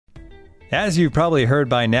As you've probably heard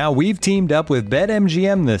by now, we've teamed up with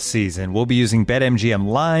BetMGM this season. We'll be using BetMGM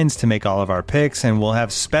lines to make all of our picks, and we'll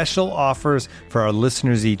have special offers for our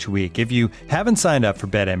listeners each week. If you haven't signed up for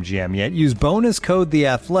BetMGM yet, use bonus code The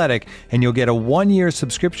Athletic, and you'll get a 1-year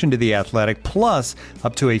subscription to The Athletic, plus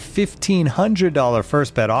up to a $1,500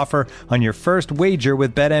 first bet offer on your first wager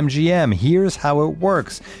with BetMGM. Here's how it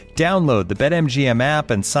works. Download the BetMGM app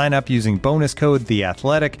and sign up using bonus code The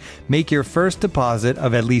Athletic. Make your first deposit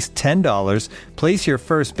of at least $10. Place your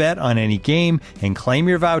first bet on any game and claim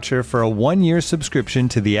your voucher for a 1-year subscription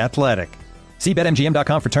to The Athletic. See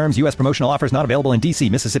BetMGM.com for terms. U.S. promotional offers not available in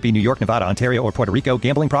D.C., Mississippi, New York, Nevada, Ontario, or Puerto Rico.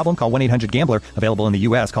 Gambling problem? Call 1-800-GAMBLER. Available in the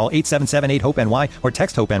U.S. Call 877-8-HOPE-NY or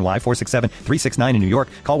text HOPE-NY 467-369 in New York.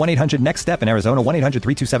 Call 1-800-NEXT-STEP in Arizona.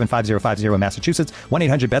 1-800-327-5050 in Massachusetts.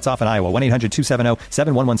 1-800-BETS-OFF in Iowa.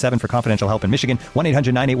 1-800-270-7117 for confidential help in Michigan.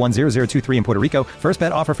 1-800-981-0023 in Puerto Rico. First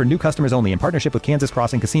bet offer for new customers only in partnership with Kansas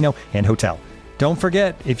Crossing Casino and Hotel. Don't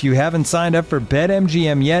forget, if you haven't signed up for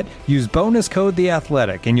BetMGM yet, use bonus code The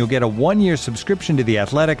Athletic, and you'll get a 1-year subscription to The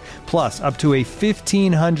Athletic, plus up to a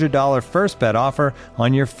 $1,500 first bet offer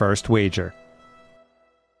on your first wager.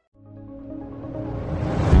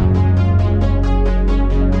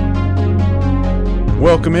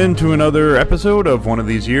 Welcome into another episode of One of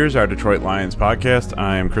These Years, our Detroit Lions podcast.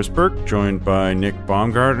 I am Chris Burke, joined by Nick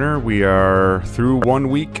Baumgartner. We are through 1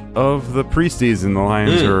 week of the preseason. The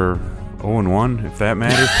Lions are 0-1, if that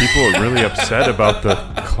matters. People are really upset about the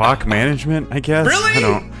clock management, I guess.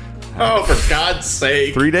 Really? Oh, for God's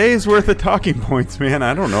sake. 3 days worth of talking points, man.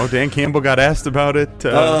 I don't know. Dan Campbell got asked about it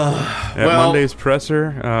at Monday's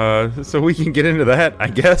presser. So we can get into that, I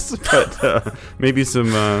guess. But maybe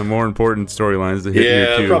some more important storylines to hit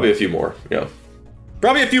here, too. Yeah, probably a few more. Yeah.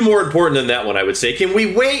 Probably a few more important than that one, I would say. Can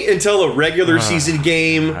we wait until a regular season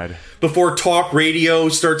game before talk radio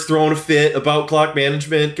starts throwing a fit about clock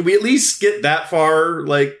management? Can we at least get that far?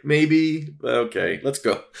 Like, maybe? Okay, let's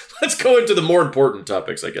go. Let's go into the more important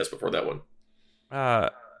topics, I guess, before that one. I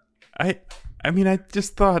mean, I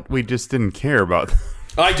just thought we just didn't care about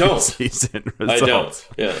I don't. season results. I don't.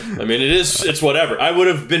 Yeah. I mean, it's whatever. I would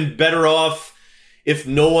have been better off if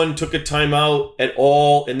no one took a timeout at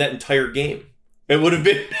all in that entire game. It would have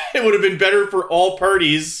been better for all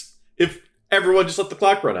parties if everyone just let the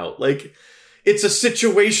clock run out. Like, it's a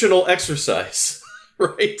situational exercise,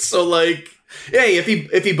 right? So, like, hey,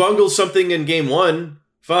 if he bungles something in game one,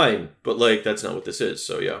 fine. But, like, that's not what this is.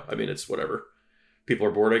 So, yeah, I mean, it's whatever. People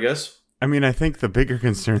are bored, I guess. I mean, I think the bigger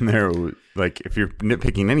concern there, like, if you're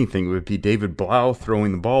nitpicking anything, would be David Blau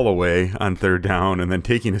throwing the ball away on third down and then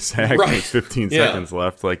taking a sack with 15 seconds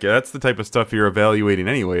left. Like, that's the type of stuff you're evaluating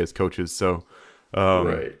anyway as coaches. So,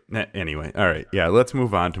 right. Anyway, all right. Yeah, let's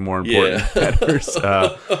move on to more important matters.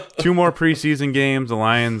 2 more preseason games. The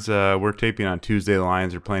Lions, we're taping on Tuesday. The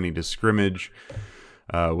Lions are planning to scrimmage,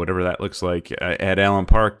 whatever that looks like, at Allen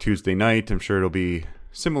Park Tuesday night. I'm sure it'll be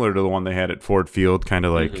similar to the one they had at Ford Field, kind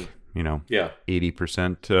of like,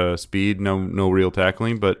 80% speed, no real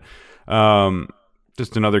tackling, but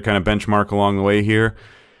just another kind of benchmark along the way here.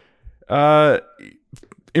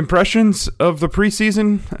 Impressions of the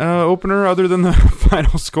preseason opener, other than the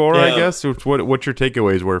final score, I guess? What your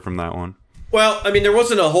takeaways were from that one? Well, I mean, there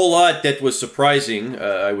wasn't a whole lot that was surprising,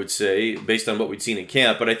 I would say, based on what we'd seen in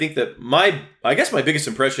camp. But I think that my biggest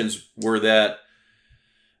impressions were that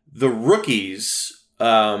the rookies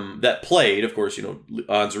that played, of course,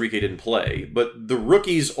 Onwuzurike didn't play, but the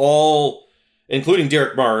rookies all, including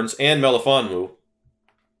Derek Barnes and Melifonwu,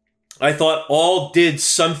 I thought all did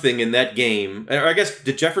something in that game. Or I guess,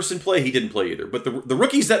 did Jefferson play? He didn't play either. But the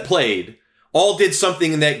rookies that played all did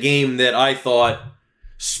something in that game that I thought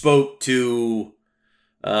spoke to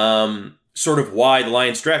sort of why the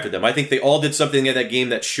Lions drafted them. I think they all did something in that game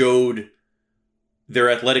that showed their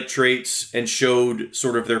athletic traits and showed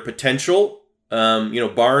sort of their potential.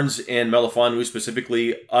 Barnes and Melifonwu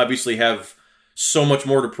specifically obviously have so much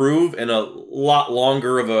more to prove and a lot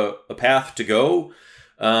longer of a path to go.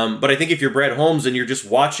 But I think if you're Brad Holmes and you're just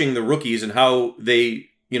watching the rookies and how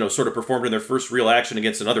they, sort of performed in their first real action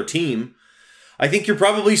against another team, I think you're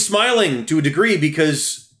probably smiling to a degree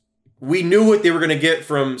because we knew what they were going to get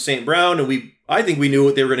from St. Brown, and I think we knew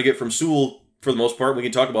what they were going to get from Sewell for the most part. We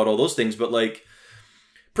can talk about all those things, but like,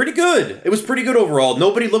 pretty good. It was pretty good overall.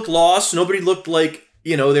 Nobody looked lost. Nobody looked like,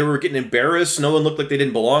 they were getting embarrassed. No one looked like they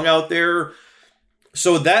didn't belong out there.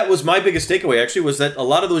 So that was my biggest takeaway, actually, was that a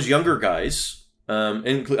lot of those younger guys,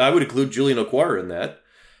 and I would include Julian Okwara in that,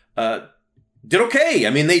 did okay. I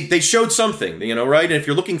mean, they showed something, right? And if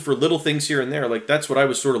you're looking for little things here and there, like that's what I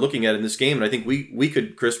was sort of looking at in this game. And I think we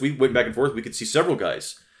could, Chris, we went back and forth. We could see several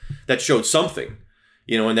guys that showed something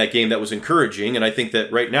in that game that was encouraging. And I think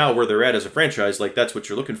that right now where they're at as a franchise, like that's what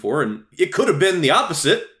you're looking for. And it could have been the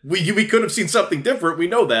opposite. We could have seen something different. We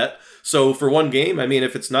know that. So for one game, I mean,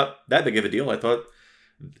 if it's not that big of a deal, I thought,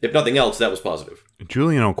 if nothing else, that was positive.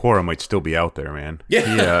 Julian Okora might still be out there, man.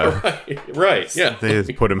 Yeah, right. Yeah, they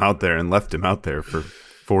just put him out there and left him out there for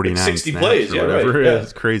 49 like 60 snaps plays, or whatever. Right. Yeah.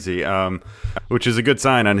 It's crazy, which is a good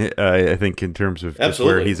sign on I think in terms of just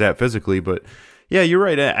where he's at physically. But yeah, you're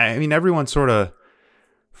right. I mean, everyone sort of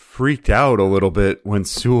freaked out a little bit when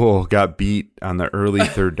Sewell got beat on the early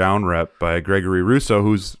third down rep by Gregory Rousseau,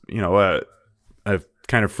 who's a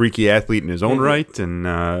kind of freaky athlete in his own right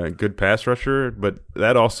and good pass rusher. But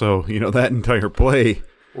that also, that entire play.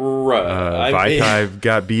 Right. Vaitai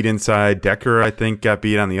got beat inside. Decker, I think, got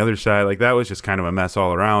beat on the other side. Like, that was just kind of a mess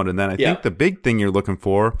all around. And then I think the big thing you're looking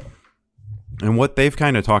for, and what they've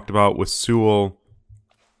kind of talked about with Sewell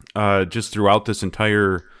just throughout this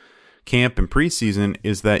entire camp and preseason,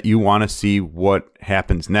 is that you want to see what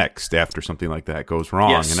happens next after something like that goes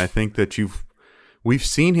wrong. Yes. And I think that we've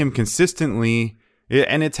seen him consistently,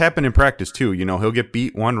 and it's happened in practice too. He'll get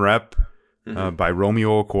beat one rep by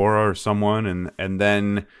Romeo Okora or someone, and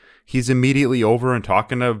then he's immediately over and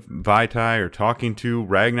talking to Vaitai or talking to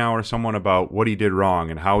Ragnow or someone about what he did wrong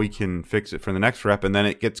and how he can fix it for the next rep, and then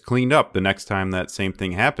it gets cleaned up the next time that same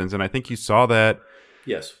thing happens. And I think you saw that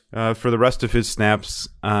for the rest of his snaps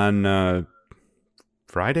on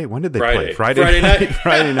Friday. When did they play? Friday night.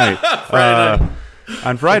 Friday night.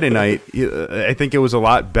 On Friday night, I think it was a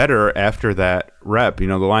lot better after that rep. The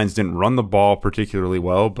Lions didn't run the ball particularly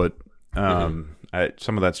well, but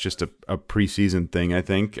some of that's just a preseason thing, I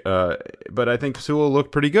think. But I think Sewell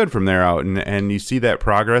looked pretty good from there out, and you see that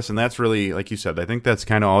progress, and that's really, like you said, I think that's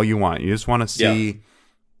kind of all you want. You just want to see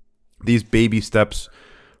these baby steps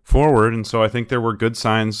forward, and so I think there were good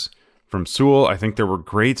signs from Sewell. I think there were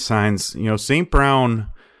great signs. St. Brown,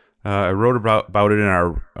 I wrote about it in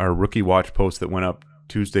our Rookie Watch post that went up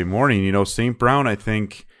Tuesday morning. St. Brown, I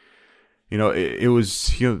think, it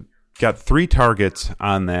was, got 3 targets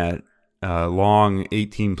on that long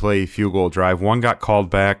 18-play field goal drive. One got called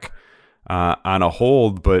back on a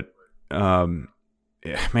hold, but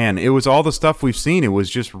man, it was all the stuff we've seen. It was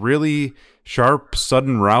just really sharp,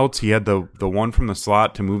 sudden routes. He had the one from the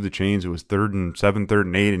slot to move the chains. It was 3rd and 7, 3rd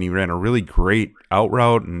and 8, and he ran a really great out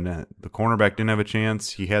route, and the cornerback didn't have a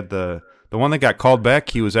chance. He had the one that got called back.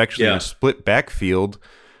 He was actually in a split backfield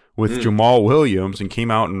with Jamal Williams and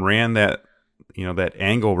came out and ran that that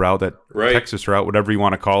angle route, that Texas route, whatever you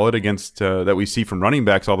want to call it, against that we see from running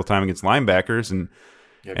backs all the time against linebackers, and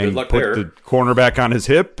put the cornerback on his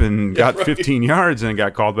hip and got 15 yards and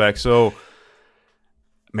got called back. So,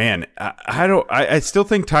 man, I still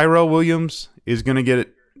think Tyrell Williams is going to get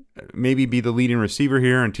it, maybe be the leading receiver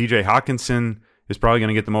here, and TJ Hawkinson is probably going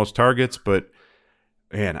to get the most targets. But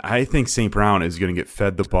man, I think St. Brown is going to get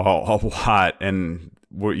fed the ball a lot, and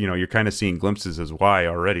you're kind of seeing glimpses as why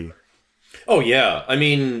already. Oh yeah, I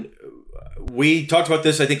mean, we talked about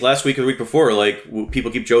this, I think, last week or the week before. Like, people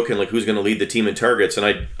keep joking, like, who's going to lead the team in targets?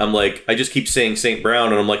 And I'm like, I just keep saying St.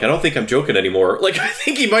 Brown, and I'm like, I don't think I'm joking anymore. Like, I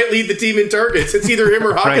think he might lead the team in targets. It's either him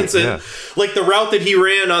or Hawkinson. Right, yeah. Like, the route that he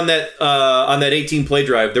ran on that 18-play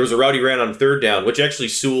drive, there was a route he ran on 3rd down, which actually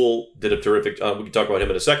Sewell did a terrific. We can talk about him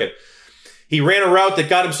in a second. He ran a route that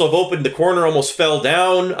got himself open. The corner almost fell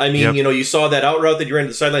down. I mean, you saw that out route that he ran to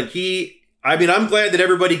the sideline. I'm glad that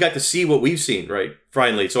everybody got to see what we've seen, right?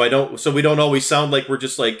 Finally. So we don't always sound like we're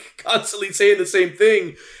just like constantly saying the same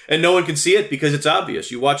thing and no one can see it, because it's obvious.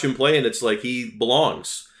 You watch him play and it's like he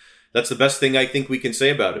belongs. That's the best thing I think we can say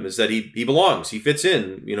about him, is that he belongs. He fits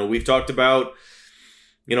in. We've talked about,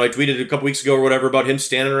 I tweeted a couple weeks ago or whatever about him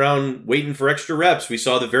standing around waiting for extra reps. We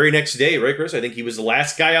saw the very next day, right, Chris? I think he was the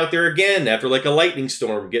last guy out there again after like a lightning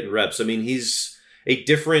storm getting reps. I mean, he's a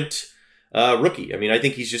different rookie. I mean, I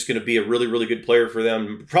think he's just going to be a really, really good player for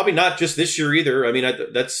them. Probably not just this year either. I mean,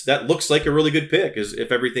 that looks like a really good pick, is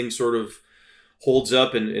if everything sort of holds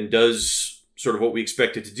up and does sort of what we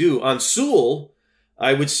expect it to do. On Sewell,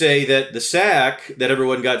 I would say that the sack that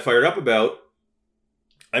everyone got fired up about,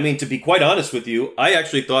 I mean, to be quite honest with you, I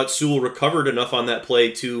actually thought Sewell recovered enough on that play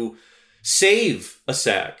to save a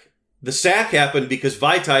sack. The sack happened because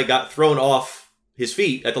Vaitai got thrown off his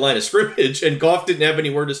feet at the line of scrimmage, and Goff didn't have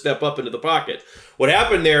anywhere to step up into the pocket. What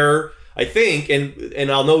happened there, I think, and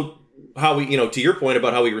I'll note how we, to your point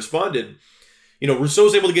about how he responded, Rousseau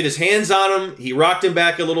was able to get his hands on him. He rocked him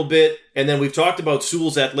back a little bit. And then we've talked about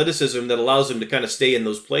Sewell's athleticism that allows him to kind of stay in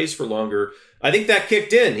those plays for longer. I think that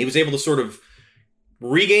kicked in. He was able to sort of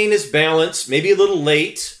regain his balance, maybe a little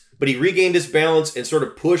late, but he regained his balance and sort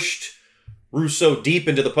of pushed Rousseau deep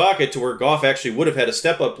into the pocket to where Goff actually would have had a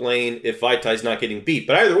step-up lane if Vitai's not getting beat.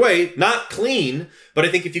 But either way, not clean. But I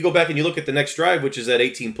think if you go back and you look at the next drive, which is that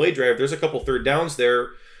 18-play drive, there's a couple third downs there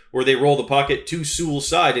where they roll the pocket to Sewell's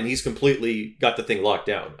side, and he's completely got the thing locked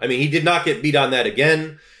down. I mean, he did not get beat on that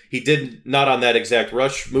again. He did not on that exact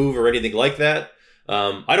rush move or anything like that.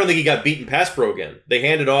 I don't think he got beaten pass pro again. They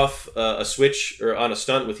handed off a switch or on a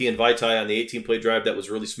stunt with he and Vaitai on the 18-play drive that was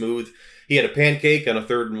really smooth. He had a pancake on a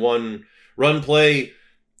 3rd and 1 run play.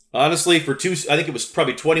 Honestly, for I think it was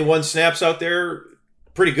probably 21 snaps out there,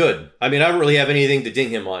 pretty good. I mean, I don't really have anything to ding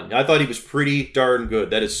him on. I thought he was pretty darn good.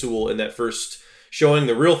 That is Sewell in that first showing.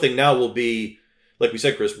 The real thing now will be, like we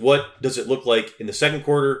said, Chris, what does it look like in the second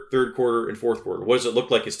quarter, third quarter, and fourth quarter? What does it look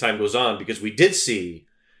like as time goes on? Because we did see,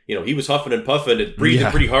 he was huffing and puffing and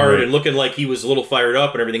breathing pretty hard and looking like he was a little fired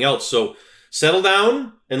up and everything else. So settle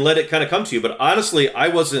down and let it kind of come to you. But honestly,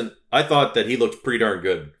 I thought that he looked pretty darn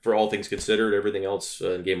good for all things considered, everything else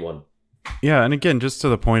in game 1. Yeah, and again, just to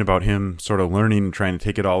the point about him sort of learning and trying to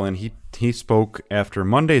take it all in, he spoke after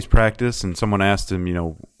Monday's practice, and someone asked him,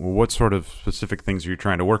 what sort of specific things are you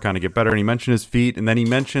trying to work on to get better? And he mentioned his feet, and then he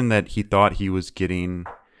mentioned that he thought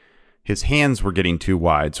his hands were getting too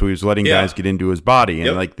wide, so he was letting guys get into his body.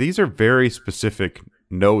 And these are very specific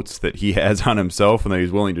notes that he has on himself and that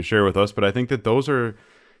he's willing to share with us. But I think that those are,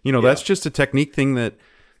 that's just a technique thing that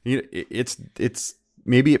it's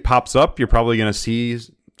maybe it pops up. You're probably going to see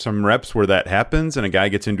some reps where that happens and a guy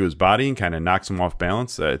gets into his body and kind of knocks him off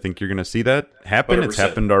balance. I think you're going to see that happen. 100%. It's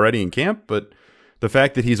happened already in camp, but the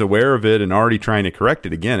fact that he's aware of it and already trying to correct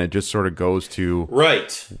it, again, it just sort of goes to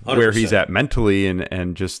 100%. Where he's at mentally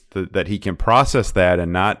and just that he can process that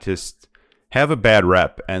and not just have a bad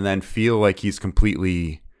rep and then feel like he's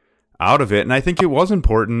completely out of it. And I think it was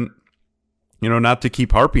important, not to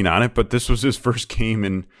keep harping on it, but this was his first game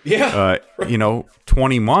in,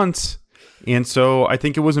 20 months. And so I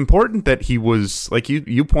think it was important that he was, like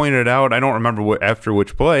you pointed out, I don't remember after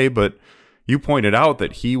which play, but you pointed out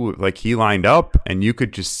that he lined up and you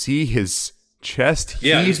could just see his chest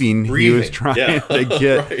heaving. He was trying to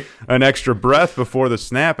get an extra breath before the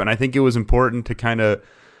snap. And I think it was important to kind of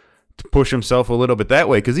push himself a little bit that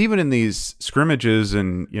way. Because even in these scrimmages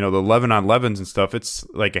and, the 11-on-11s and stuff, it's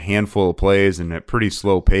like a handful of plays and a pretty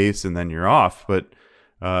slow pace and then you're off. But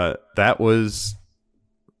that was,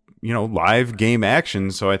 live game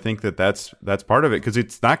action. So I think that's part of it, because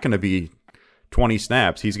it's not going to be 20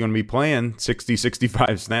 snaps. He's going to be playing 60,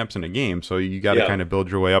 65 snaps in a game. So you got to kind of build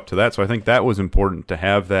your way up to that. So I think that was important to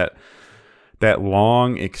have that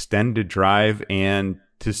long extended drive and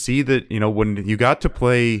to see that, when you got to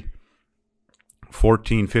play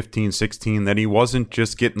 14, 15, 16, that he wasn't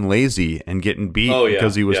just getting lazy and getting beat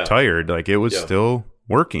because he was tired. Like it was still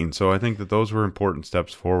working. So I think that those were important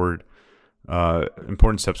steps forward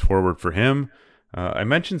for him. I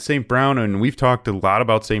mentioned St. Brown, and we've talked a lot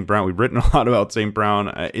about St. Brown. We've written a lot about St.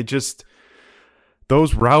 Brown.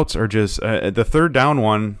 Those routes are just the third down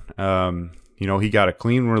one. He got a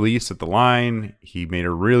clean release at the line. He made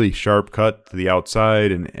a really sharp cut to the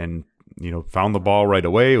outside and found the ball right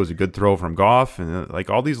away. It was a good throw from Goff, and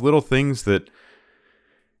all these little things that,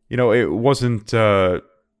 it wasn't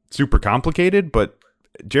super complicated, but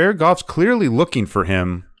Jared Goff's clearly looking for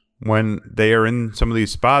him when they are in some of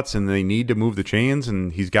these spots and they need to move the chains,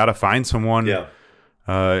 and he's got to find someone,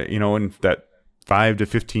 in that 5 to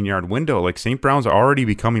 15 yard window. Like St. Brown's already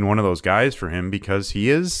becoming one of those guys for him because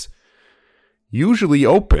he is usually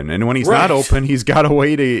open. And when he's not open, he's got a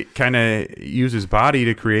way to kind of use his body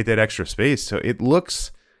to create that extra space. So it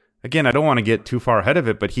looks, again, I don't want to get too far ahead of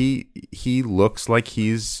it, but he looks like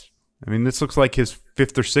this looks like his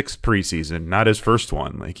 5th or 6th preseason, not his first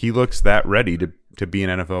one. Like he looks that ready to be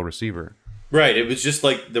an NFL receiver. Right. It was just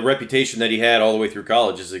like the reputation that he had all the way through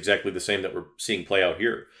college is exactly the same that we're seeing play out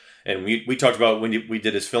here. And we talked about when we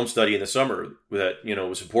did his film study in the summer that, it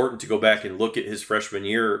was important to go back and look at his freshman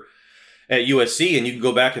year at USC, and you can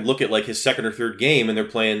go back and look at like his second or third game and they're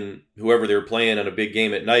playing whoever they were playing on a big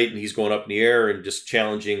game at night and he's going up in the air and just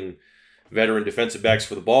challenging veteran defensive backs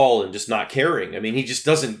for the ball and just not caring. I mean,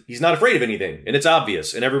 he's not afraid of anything, and it's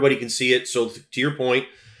obvious and everybody can see it. So to your point,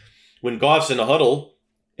 when Goff's in a huddle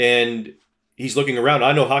and he's looking around,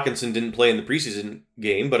 I know Hockenson didn't play in the preseason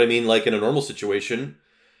game, but I mean, like in a normal situation,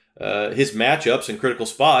 his matchups in critical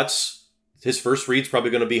spots, his first read's probably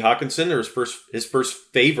going to be Hockenson, or his first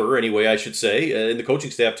favor anyway, I should say, and the coaching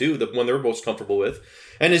staff too, the one they're most comfortable with.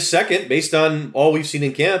 And his second, based on all we've seen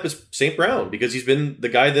in camp, is St. Brown, because he's been the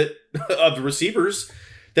guy that of the receivers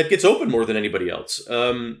that gets open more than anybody else.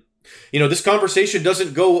 This conversation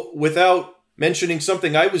doesn't go without mentioning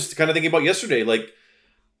something I was kind of thinking about yesterday. Like,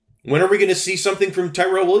 when are we going to see something from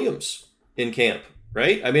Tyrell Williams? in camp,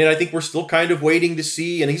 right? I mean, I think we're still kind of waiting to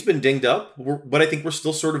see, and he's been dinged up, but I think we're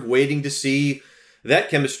still sort of waiting to see that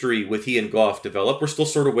chemistry with he and Goff develop. We're still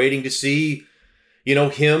sort of waiting to see,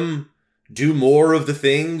 him do more of the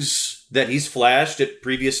things that he's flashed at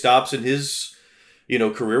previous stops in his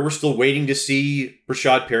career. We're still waiting to see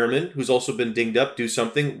Rashad Perriman, who's also been dinged up, do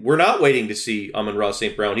something. We're not waiting to see Amon-Ra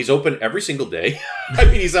St. Brown. He's open every single day. I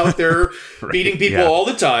mean, he's out there beating people all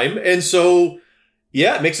the time. And so,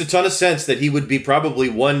 it makes a ton of sense that he would be probably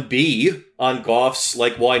 1B on Goff's,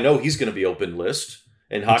 I know he's going to be open list.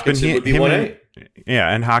 And Hockenson would be 1A.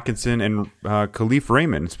 And Hockenson and Khalif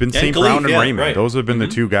Raymond. It's been St. Brown and Raymond. Right. Those have been the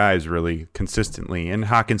two guys really consistently. And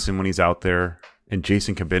Hockenson when he's out there. And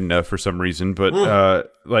Jason Kabinda for some reason, but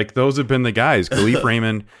those have been the guys, Khalif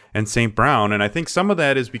Raymond and St. Brown, and I think some of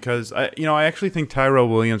that is because I actually think Tyrell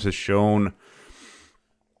Williams has shown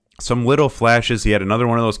some little flashes. He had another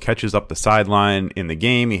one of those catches up the sideline in the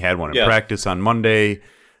game. He had one in practice on Monday.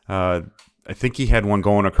 I think he had one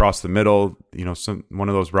going across the middle. One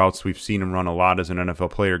of those routes we've seen him run a lot as an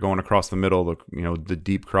NFL player, going across the middle. The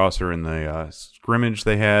deep crosser in the scrimmage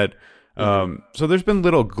they had. So there's been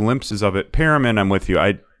little glimpses of it. Perriman, I'm with you.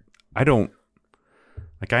 I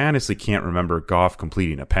honestly can't remember Goff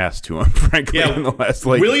completing a pass to him, frankly, in the last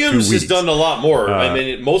Williams 2 weeks. Has done a lot more. I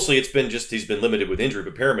mean, mostly it's been just he's been limited with injury,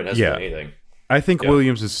 but Perriman hasn't done anything. I think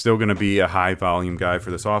Williams is still going to be a high volume guy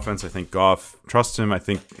for this offense. I think Goff trusts him. I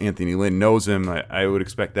think Anthony Lynn knows him. I would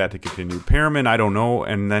expect that to continue. Perriman, I don't know.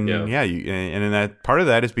 And then, and then that part of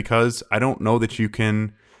that is because I don't know that you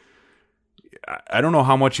can. I don't know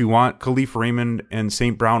how much you want Khalif Raymond and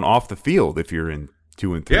St. Brown off the field if you're in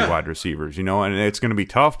 2 and 3 wide receivers, and it's going to be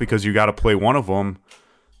tough because you got to play one of them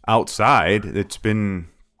outside. It's been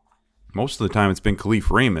most of the time it's been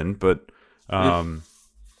Khalif Raymond, but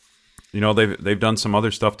they've done some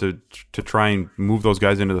other stuff to try and move those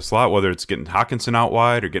guys into the slot, whether it's getting Hockenson out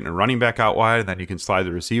wide or getting a running back out wide, and then you can slide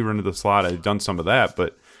the receiver into the slot. I've done some of that,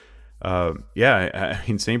 but I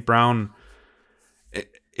mean St. Brown.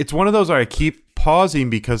 It's one of those where I keep pausing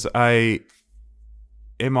because I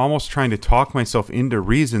am almost trying to talk myself into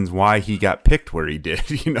reasons why he got picked where he did.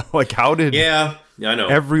 How did I know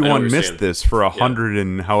everyone miss this for 100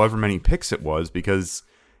 and however many picks it was? Because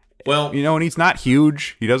and he's not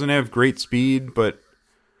huge. He doesn't have great speed, but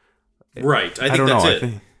right. I think that's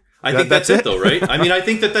it. I think that's it, though, right? I mean, I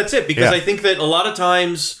think that's it because I think that a lot of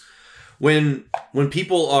times when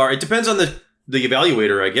people are, it depends on the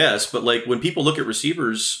evaluator, I guess, but when people look at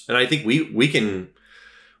receivers, and I think we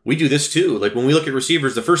do this too. When we look at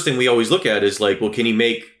receivers, the first thing we always look at is can he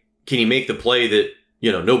make the play that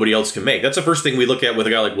nobody else can make? That's the first thing we look at with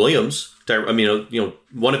a guy like Williams. I mean,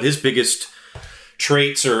 one of his biggest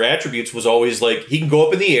traits or attributes was always he can go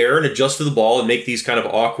up in the air and adjust to the ball and make these kind of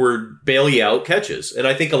awkward bail out catches. And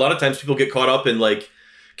I think a lot of times people get caught up in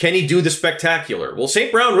can he do the spectacular? Well,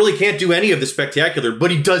 St. Brown really can't do any of the spectacular, but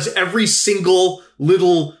he does every single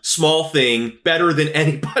little small thing better than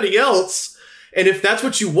anybody else. And if that's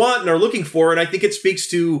what you want and are looking for, and I think it speaks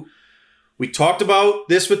to, we talked about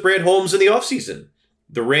this with Brad Holmes in the offseason.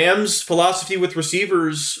 The Rams' philosophy with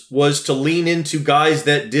receivers was to lean into guys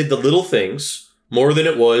that did the little things more than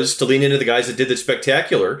it was to lean into the guys that did the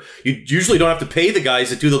spectacular. You usually don't have to pay the guys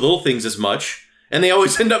that do the little things as much. And they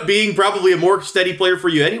always end up being probably a more steady player for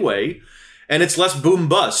you anyway. And it's less boom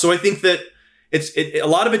bust. So I think that a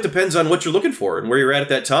lot of it depends on what you're looking for and where you're at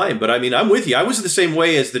that time. But I mean, I'm with you. I was the same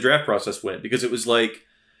way as the draft process went because it was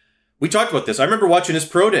we talked about this. I remember watching his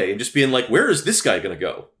pro day and just being where is this guy going to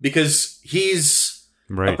go? Because he's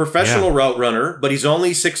a professional route runner, but he's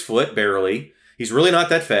only 6 foot, barely. He's really not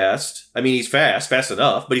that fast. I mean, he's fast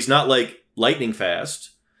enough, but he's not lightning fast,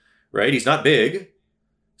 right? He's not big.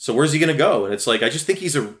 So where's he going to go? And it's I just think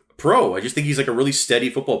he's a pro. I just think he's a really steady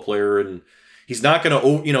football player. And he's not going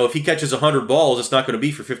to, if he catches 100 balls, it's not going to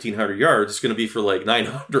be for 1,500 yards. It's going to be for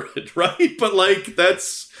 900, right? But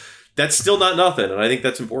that's still not nothing. And I think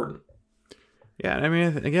that's important. Yeah. I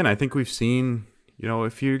mean, again, I think we've seen,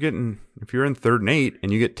 if you're in 3rd and 8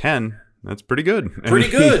 and you get 10, that's pretty good. Pretty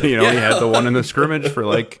good. He had the one in the scrimmage for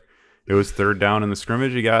it was 3rd down in the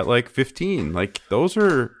scrimmage. He got 15. Those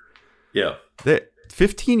are,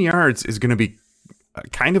 15 yards is going to be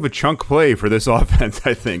kind of a chunk play for this offense,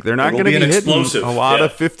 I think. They're not going to be hitting a lot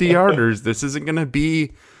of 50-yarders. This isn't going to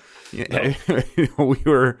be we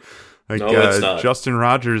were Justin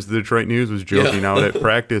Rogers, the Detroit News, was joking out at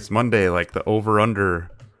practice Monday, the over-under,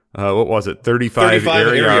 what was it, 35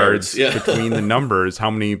 air yards between the numbers. How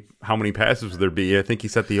many passes would there be? I think he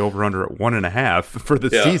set the over-under at 1.5 for the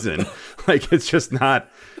season. It's just not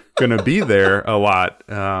going to be there a lot.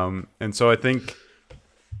 And so I think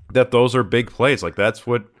that those are big plays. That's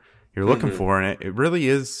what you're looking for, and it really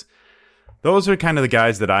is. Those are kind of the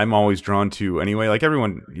guys that I'm always drawn to anyway. Like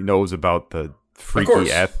everyone knows about the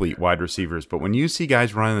freaky athlete wide receivers, but when you see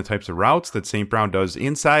guys running the types of routes that St. Brown does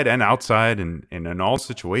inside and outside and in all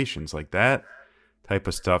situations, like that type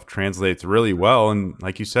of stuff translates really well. And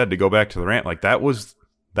like you said, to go back to the rant, like that was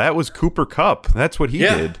Cooper Kupp. That's what he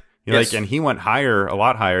did. Like, and he went higher, a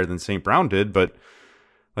lot higher than St. Brown did, but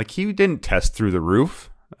like he didn't test through the roof.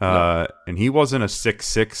 And he wasn't a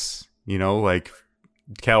 6'6", like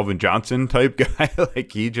Calvin Johnson type guy.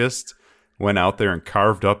 Like he just went out there and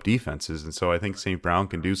carved up defenses. And so I think St. Brown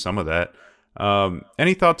can do some of that.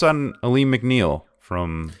 Any thoughts on Aleem McNeil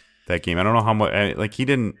from that game? I don't know how much, like he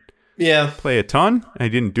didn't play a ton. He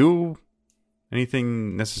didn't do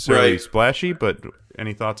anything necessarily splashy, but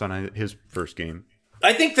any thoughts on his first game?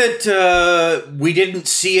 I think that we didn't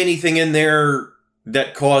see anything in there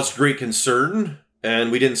that caused great concern,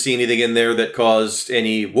 and we didn't see anything in there that caused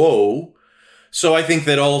any whoa. So I think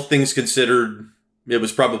that all things considered, it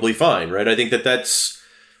was probably fine, right? I think that that's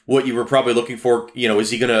what you were probably looking for. Is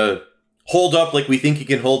he going to hold up like we think he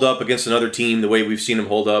can hold up against another team the way we've seen him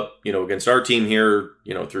hold up, against our team here,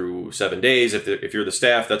 through 7 days? If you're the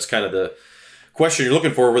staff, that's kind of the question you're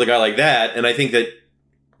looking for with a guy like that. And I think that,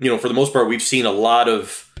 for the most part, we've seen a lot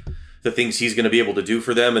of the things he's going to be able to do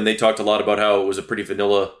for them. And they talked a lot about how it was a pretty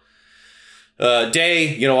vanilla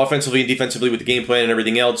day, offensively and defensively with the game plan and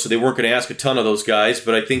everything else. So they weren't going to ask a ton of those guys.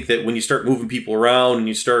 But I think that when you start moving people around and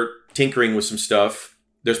you start tinkering with some stuff,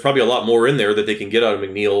 there's probably a lot more in there that they can get out of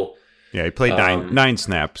McNeil. Yeah, he played nine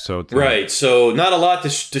snaps. So right. So not a lot to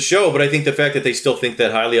show, but I think the fact that they still think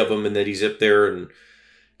that highly of him and that he's up there and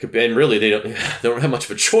really they don't have much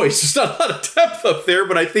of a choice. There's not a lot of depth up there,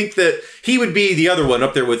 but I think that he would be the other one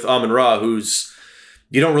up there with Amon-Ra, who's,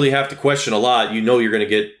 you don't really have to question a lot. You're going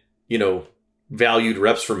to get, valued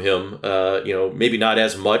reps from him. Maybe not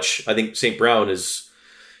as much. I think St. Brown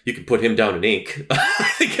you can put him down in ink.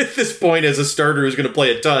 I think at this point as a starter who's going to play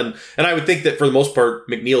a ton. And I would think that for the most part,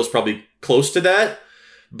 McNeil is probably close to that.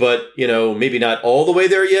 But, maybe not all the way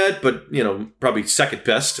there yet, but, probably second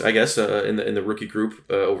best, I guess, in the rookie group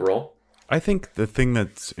overall. I think the thing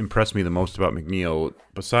that's impressed me the most about McNeil,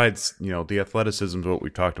 besides, the athleticism is what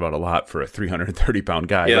we've talked about a lot for a 330-pound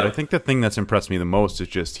guy, but I think the thing that's impressed me the most is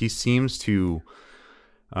just he seems to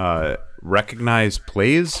recognize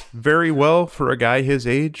plays very well for a guy his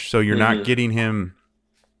age. So you're not getting him,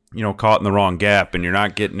 caught in the wrong gap, and you're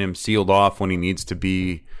not getting him sealed off when he needs to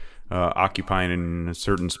be occupying in a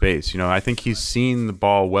certain space. I think he's seen the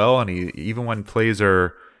ball well, and even when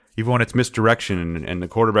it's misdirection and the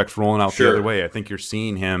quarterback's rolling out the other way, I think you're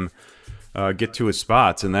seeing him get to his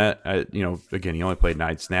spots. And that, again, he only played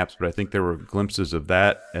 9 snaps, but I think there were glimpses of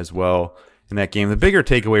that as well in that game. The bigger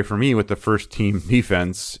takeaway for me with the first team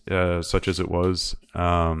defense, such as it was,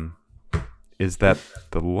 is that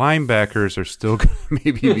the linebackers are still going to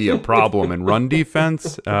maybe be a problem in run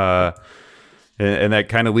defense. And that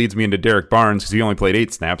kind of leads me into Derek Barnes because he only played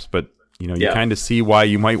 8 snaps, but you kind of see why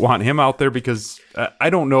you might want him out there because I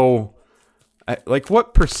don't know,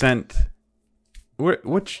 what percent would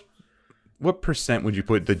you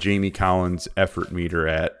put the Jamie Collins effort meter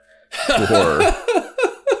at for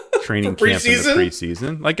training camp in the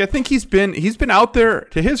preseason? Like I think he's been out there.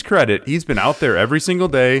 To his credit, he's been out there every single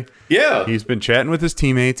day. Yeah, he's been chatting with his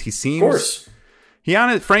teammates. He seems. Of course.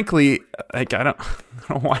 Frankly, like I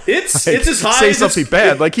don't want to say something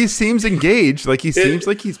bad. Like he seems engaged. Like he seems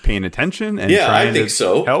like he's paying attention. And I think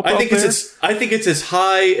so. I think it's as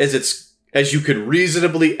high as you could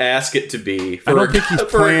reasonably ask it to be for a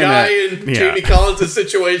guy in Jamie Collins'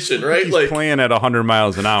 situation, right? He's playing at 100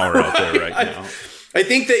 miles an hour out there right now. I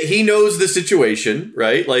think that he knows the situation,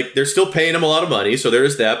 right? Like they're still paying him a lot of money, so there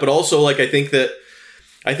is that. But also, like I think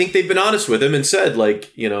they've been honest with him and said,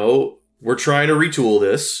 like, we're trying to retool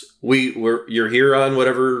this. You're here on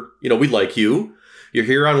whatever, we like you. You're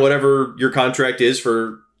here on whatever your contract is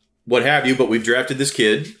for what have you, but we've drafted this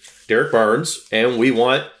kid, Derek Barnes, and we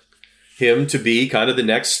want him to be kind of the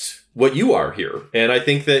next what you are here. And I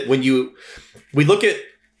think that when we look at,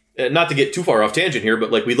 not to get too far off tangent here,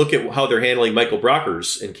 but like we look at how they're handling Michael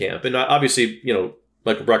Brockers in camp. And obviously,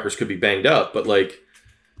 Michael Brockers could be banged up, but like,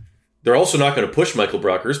 they're also not going to push Michael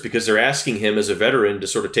Brockers because they're asking him as a veteran to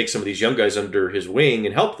sort of take some of these young guys under his wing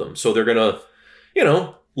and help them. So they're going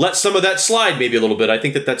to, let some of that slide maybe a little bit. I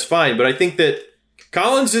think that that's fine. But I think that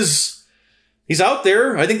Collins he's out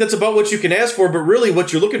there. I think that's about what you can ask for. But really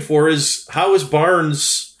what you're looking for is how is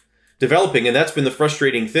Barnes developing? And that's been the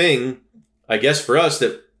frustrating thing, I guess, for us,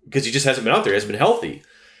 that because he just hasn't been out there. He hasn't been healthy.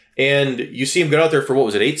 And you see him get out there for,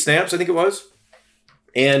 8 snaps, I think it was?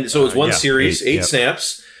 And so it was one series, 8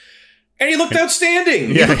 snaps. And he looked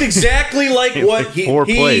outstanding. He looked exactly like what he... 4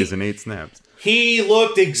 plays and 8 snaps. He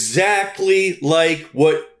looked exactly like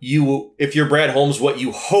what you, if you're Brad Holmes, what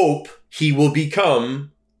you hope he will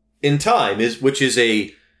become in time, which is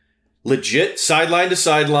a legit sideline to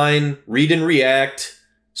sideline, read and react,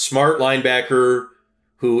 smart linebacker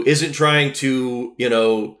who isn't trying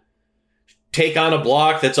to, take on a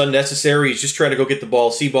block that's unnecessary. He's just trying to go get the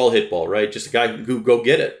ball, see ball, hit ball, right? Just a guy who can go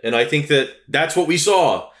get it. And I think that that's what we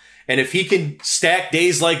saw. And if he can stack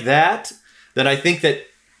days like that, then I think that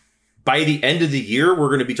by the end of the year, we're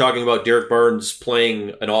going to be talking about Derek Barnes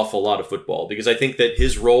playing an awful lot of football, because I think that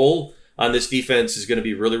his role on this defense is going to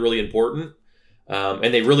be really, really important.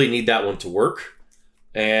 And they really need that one to work.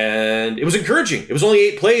 And it was encouraging. It was only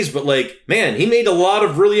 8 plays, but man, he made a lot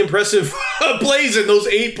of really impressive plays in those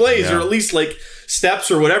 8 plays, or at least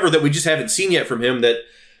steps or whatever that we just haven't seen yet from him, that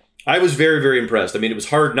I was very, very impressed. I mean, it was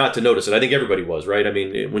hard not to notice it. I think everybody was, right? I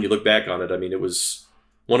mean, when you look back on it, I mean, it was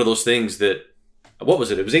one of those things that, what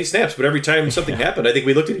was it? It was 8 snaps, but every time something happened, I think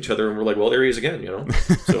we looked at each other and we're like, well, there he is again,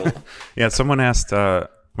 So yeah, someone asked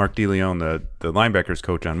Mark DeLeon, the linebackers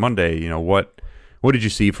coach, on Monday, what did you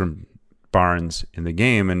see from Barnes in the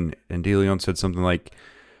game? And DeLeon said something like,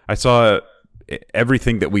 I saw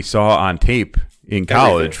everything that we saw on tape in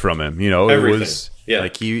college from him. It was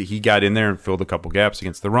like he got in there and filled a couple gaps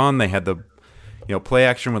against the run. They had the play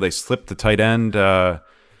action where they slipped the tight end,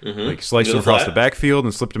 sliced him across the backfield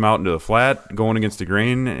and slipped him out into the flat going against the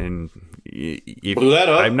grain. And blew that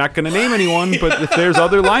up. I'm not going to name anyone, but if there's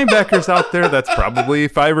other linebackers out there, that's probably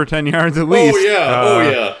 5 or 10 yards at least.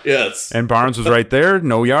 Yes. And Barnes was right there,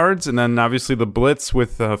 no yards. And then obviously the blitz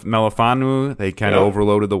with Melifanu, they kind of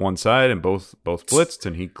overloaded the one side and both blitzed,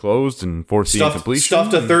 and he closed and forced the incompletion.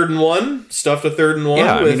 Stuffed a 3rd and 1.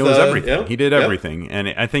 Yeah, it was everything. He did everything. And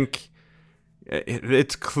I think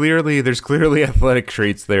there's clearly athletic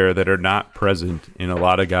traits there that are not present in a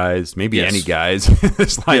lot of guys, maybe any guys in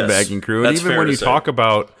this linebacking crew. And even when you talk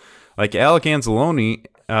about Alec Anzalone,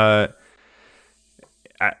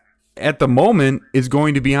 at the moment is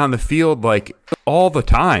going to be on the field all the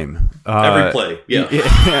time. Every play,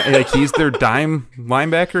 he's their dime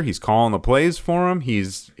linebacker. He's calling the plays for him.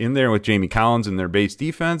 He's in there with Jamie Collins in their base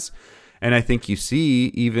defense. And I think you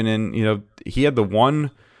see even in, he had the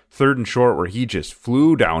 1 3rd and short where he just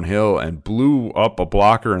flew downhill and blew up a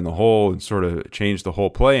blocker in the hole and sort of changed the whole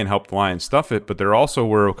play and helped the Lions stuff it. But there also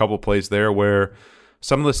were a couple plays there where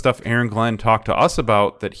some of the stuff Aaron Glenn talked to us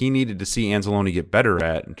about that he needed to see Anzalone get better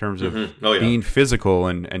at in terms of being physical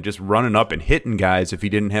and just running up and hitting guys if he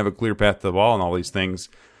didn't have a clear path to the ball and all these things.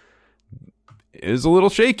 It was a little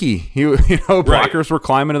shaky. Blockers were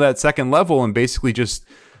climbing to that second level and basically just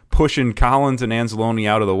pushing Collins and Anzalone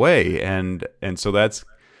out of the way. And so that's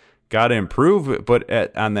got to improve.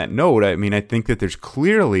 But on that note, I mean, I think that there's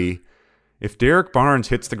clearly, if Derek Barnes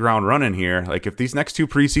hits the ground running here, if these next 2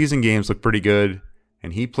 preseason games look pretty good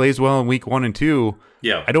and he plays well in week 1 and 2,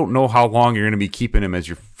 I don't know how long you're going to be keeping him as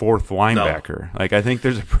your 4th linebacker. No. I think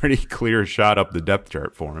there's a pretty clear shot up the depth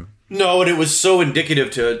chart for him. No, and it was so indicative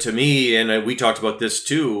to me, and we talked about this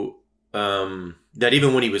too, that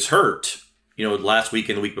even when he was hurt, last week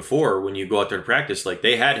and the week before, when you go out there to practice,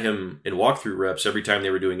 they had him in walkthrough reps every time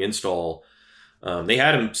they were doing install. They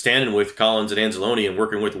had him standing with Collins and Anzalone and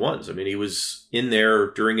working with ones. I mean, he was in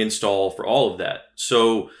there during install for all of that.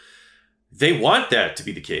 So they want that to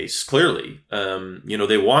be the case, clearly.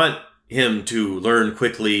 They want him to learn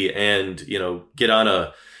quickly and, get on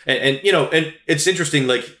and it's interesting,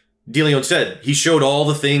 like DeLeon said, he showed all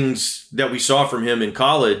the things that we saw from him in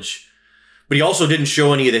college, but he also didn't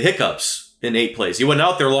show any of the hiccups in 8 plays. He wasn't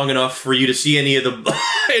out there long enough for you to see any of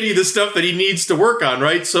the stuff that he needs to work on,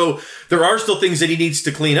 right? So there are still things that he needs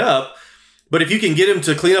to clean up. But if you can get him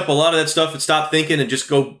to clean up a lot of that stuff and stop thinking and just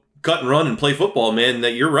go cut and run and play football, man,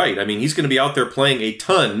 that you're right. I mean, he's going to be out there playing a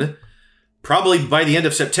ton probably by the end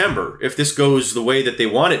of September if this goes the way that they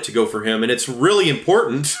want it to go for him. And it's really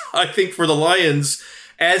important, I think, for the Lions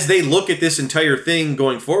as they look at this entire thing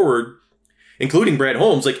going forward, including Brad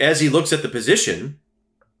Holmes, as he looks at the position.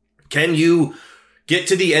 Can you get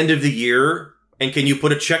to the end of the year and can you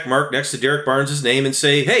put a check mark next to Derek Barnes' name and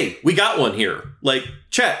say, hey, we got one here.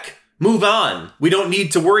 Check, move on. We don't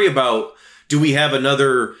need to worry about, do we have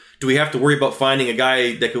to worry about finding a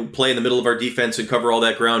guy that can play in the middle of our defense and cover all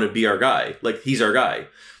that ground and be our guy? He's our guy.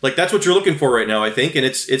 That's what you're looking for right now, I think. And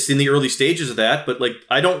it's in the early stages of that. But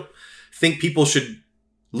I don't think people should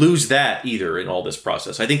lose that either in all this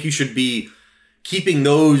process. I think you should be keeping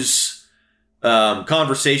those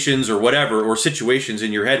conversations or whatever, or situations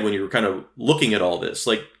in your head when you're kind of looking at all this.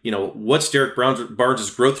 What's Derek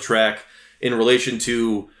Barnes' growth track in relation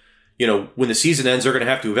to, when the season ends, they're going to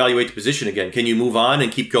have to evaluate the position again. Can you move on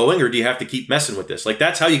and keep going, or do you have to keep messing with this? Like,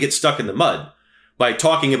 that's how you get stuck in the mud, by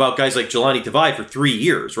talking about guys like Jelani Tavai for 3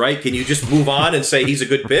 years, right? Can you just move on and say he's a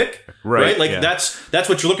good pick? Right? Like, that's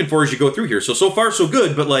what you're looking for as you go through here. So far, so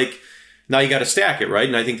good, but like, now you got to stack it, right?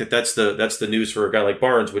 And I think that's the news for a guy like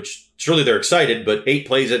Barnes, which surely they're excited, but 8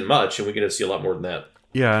 plays isn't much, and we're going to see a lot more than that.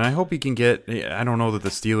 Yeah, and I hope he can get... I don't know that the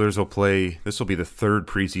Steelers will play... This will be the 3rd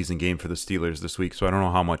preseason game for the Steelers this week, so I don't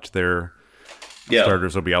know how much their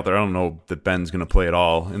starters will be out there. I don't know that Ben's going to play at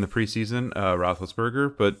all in the preseason,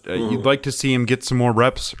 Roethlisberger, but you'd like to see him get some more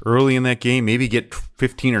reps early in that game, maybe get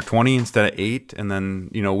 15 or 20 instead of 8, and then,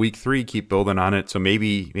 week 3, keep building on it. So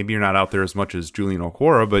maybe you're not out there as much as Julian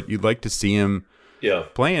Okwara, but you'd like to see him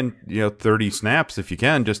playing 30 snaps if you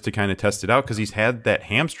can, just to kind of test it out, because he's had that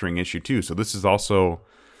hamstring issue too. So this is also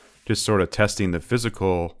just sort of testing the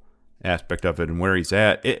physical aspect of it and where he's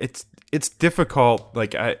at. It's difficult.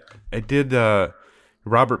 Like I did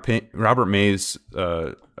Robert Mays,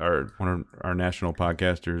 one of our national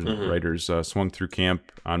podcasters, writers, swung through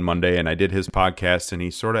camp on Monday, and I did his podcast, and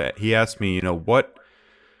he asked me,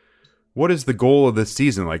 what is the goal of this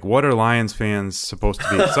season? Like, what are Lions fans supposed to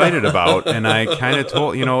be excited about? And I kind of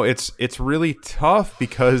told, it's really tough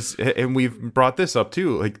because, and we've brought this up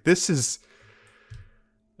too, like, this is,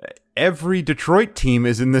 every Detroit team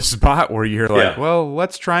is in this spot where you're like, well,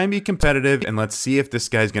 let's try and be competitive, and let's see if this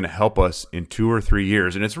guy's going to help us in 2 or 3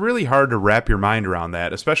 years. And it's really hard to wrap your mind around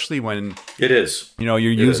that, especially when it is, you're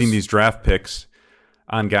using these draft picks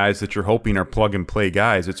on guys that you're hoping are plug and play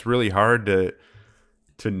guys. It's really hard to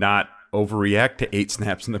not overreact to 8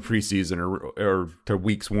 snaps in the preseason or to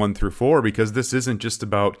weeks 1 through 4, because this isn't just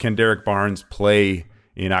about, can Derek Barnes play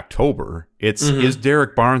in October? It's is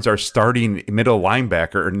Derek Barnes our starting middle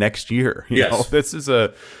linebacker next year? You know, this is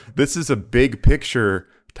a big picture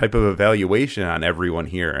type of evaluation on everyone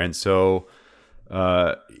here, and so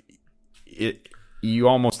you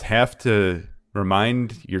almost have to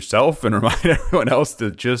remind yourself and remind everyone else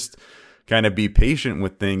to just kind of be patient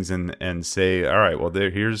with things and say, all right, well,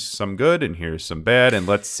 here's some good and here's some bad, and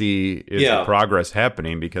let's see if the progress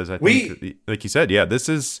happening, because I think, like you said,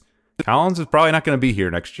 Collins is probably not going to be here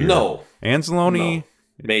next year. No. Anzalone,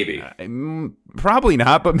 maybe. Probably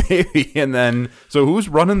not, but maybe. And then, so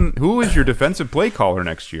who is your defensive play caller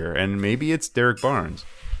next year? And maybe it's Derek Barnes.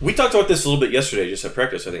 We talked about this a little bit yesterday, just at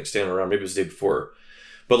practice, I think, standing around. Maybe it was the day before.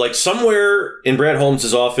 But like somewhere in Brad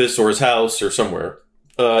Holmes' office or his house or somewhere,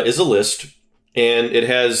 is a list, and it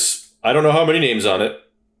has, I don't know how many names on it,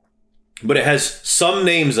 but it has some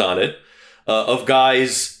names on it of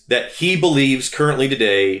guys that he believes currently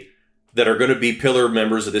today that are going to be pillar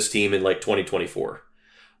members of this team in like 2024.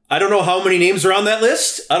 I don't know how many names are on that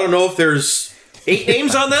list. I don't know if there's 8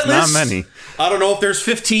 names on that list. Not many. I don't know if there's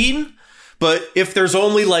 15, but if there's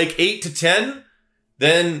only like 8 to 10,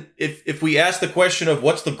 then if we ask the question of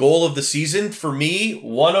what's the goal of the season, for me,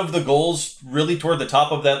 one of the goals really toward the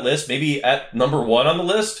top of that list, maybe at number 1 on the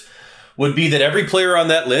list, would be that every player on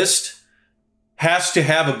that list has to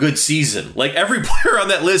have a good season. Like, every player on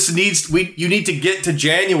that list you need to get to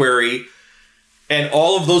January, and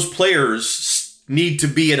all of those players need to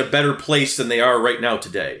be in a better place than they are right now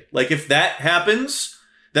today. Like, if that happens,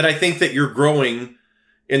 then I think that you're growing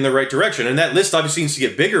in the right direction. And that list obviously needs to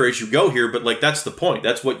get bigger as you go here, but like, that's the point.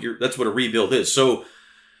 That's what a rebuild is. So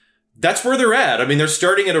that's where they're at. I mean, they're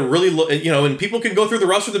starting at a really low, and people can go through the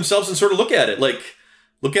roster themselves and sort of look at it. Like,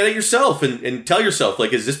 look at it yourself and tell yourself,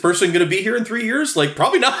 like, is this person going to be here in 3 years? Like,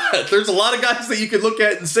 probably not. There's a lot of guys that you can look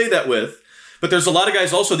at and say that with, but there's a lot of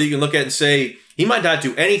guys also that you can look at and say, he might not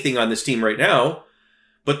do anything on this team right now,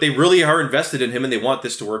 but they really are invested in him and they want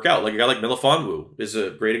this to work out. Like a guy like Melifonwu is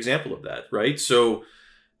a great example of that, right? So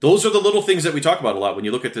those are the little things that we talk about a lot when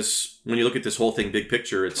you look at this. When you look at this whole thing, big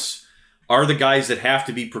picture, it's, are the guys that have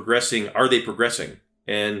to be progressing, are they progressing?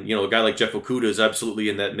 And a guy like Jeff Okudah is absolutely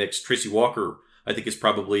in that mix. Tracy Walker, I think, is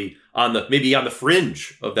probably maybe on the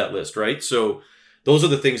fringe of that list, right? So those are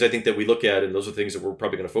the things I think that we look at, and those are things that we're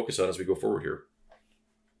probably going to focus on as we go forward here.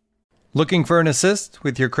 Looking for an assist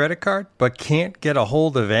with your credit card, but can't get a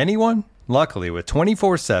hold of anyone? Luckily, with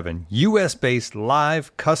 24/7 U.S.-based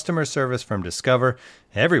live customer service from Discover,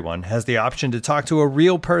 everyone has the option to talk to a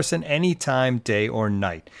real person anytime, day or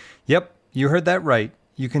night. Yep, you heard that right.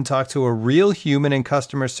 You can talk to a real human in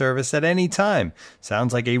customer service at any time.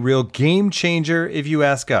 Sounds like a real game changer if you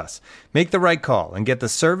ask us. Make the right call and get the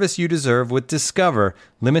service you deserve with Discover.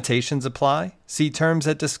 Limitations apply. See terms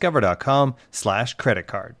at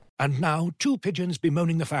discover.com/creditcard. And now, 2 pigeons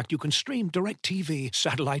bemoaning the fact you can stream DirecTV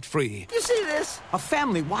satellite-free. You see this? A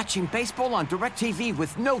family watching baseball on DirecTV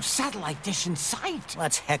with no satellite dish in sight.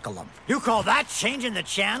 Let's heckle them. You call that changing the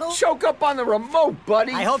channel? Choke up on the remote,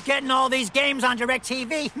 buddy. I hope getting all these games on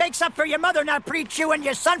DirecTV makes up for your mother not pre-chewing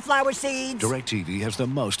your sunflower seeds. DirecTV has the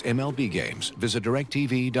most MLB games. Visit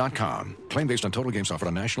DirecTV.com. Claim based on total games offered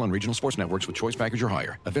on national and regional sports networks with choice package or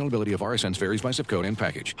higher. Availability of RSNs varies by zip code and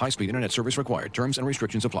package. High-speed internet service required. Terms and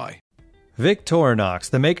restrictions apply. Victorinox,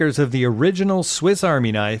 the makers of the original Swiss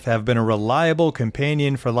Army knife, have been a reliable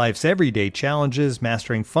companion for life's everyday challenges,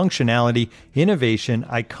 mastering functionality, innovation,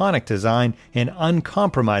 iconic design, and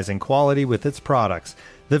uncompromising quality with its products.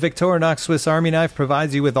 The Victorinox Swiss Army knife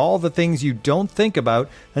provides you with all the things you don't think about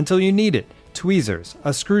until you need it: tweezers,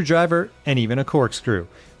 a screwdriver, and even a corkscrew.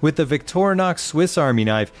 With the Victorinox Swiss Army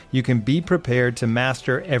knife, you can be prepared to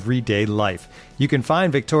master everyday life. You can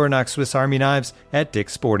find Victorinox Swiss Army knives at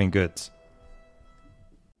Dick's Sporting Goods.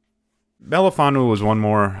 Melifonwu was one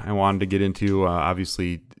more I wanted to get into.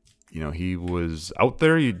 Obviously, he was out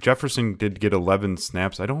there. Jefferson did get 11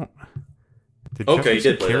 snaps. Did Okay, he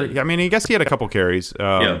did play carry? that. I mean, I guess he had a couple carries.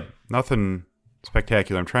 Yeah. Nothing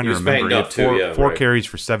spectacular. I'm trying He to was remember. banged He up had too, yeah, four right. carries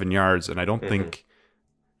for 7 yards, and I don't think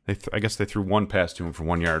I guess they threw one pass to him for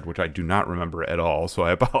 1 yard, which I do not remember at all. So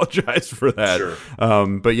I apologize for that. Sure.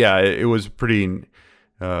 But yeah, it was pretty.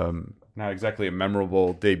 Not exactly a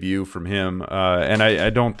memorable debut from him. And I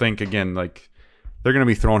don't think, again, like, they're going to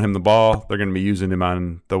be throwing him the ball. They're going to be using him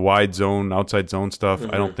on the wide zone, outside zone stuff.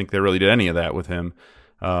 I don't think they really did any of that with him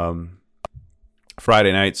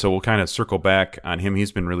Friday night. So we'll kind of circle back on him.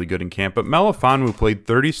 He's been really good in camp. But Melifonwu played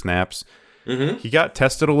 30 snaps. He got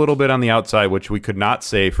tested a little bit on the outside, which we could not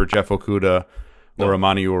say for Jeff Okudah or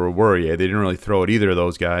Amani Oruwariye. They didn't really throw at either of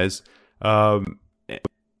those guys. I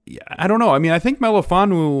don't know. I mean, I think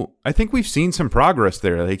Melifonwu, I think we've seen some progress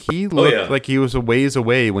there. Like, he looked like he was a ways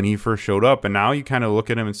away when he first showed up, and now you kind of look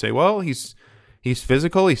at him and say, well, he's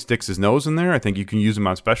physical. He sticks his nose in there. I think you can use him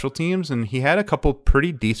on special teams, and he had a couple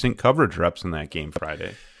pretty decent coverage reps in that game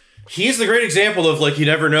Friday. He's the great example of, like, you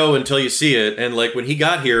never know until you see it. And, like, when he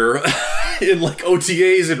got here in, like,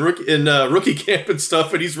 OTAs and rookie camp and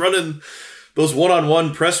stuff, and he's running those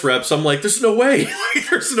one-on-one press reps, I'm like, there's no way. Like,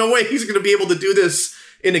 there's no way he's going to be able to do this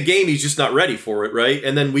in a game. He's just not ready for it, right?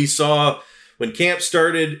 And then we saw when camp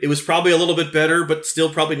started, it was probably a little bit better, but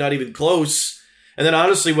still probably not even close. And then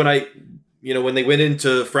honestly, when they went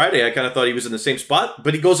into Friday, I kind of thought he was in the same spot,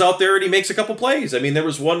 but he goes out there and he makes a couple plays. I mean, there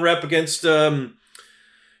was one rep against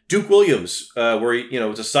Duke Williams where it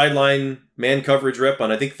was a sideline man coverage rep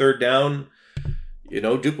on, I think, 3rd down.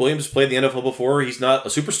 Duke Williams played in the NFL before. He's not a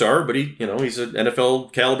superstar, but he's an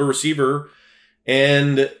NFL caliber receiver.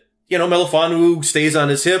 And Melifonwu stays on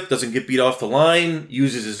his hip, doesn't get beat off the line,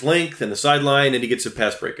 uses his length and the sideline, and he gets a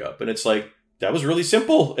pass breakup. And it's like, that was really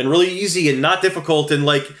simple and really easy and not difficult. And,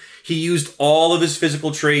 like, he used all of his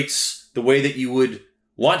physical traits the way that you would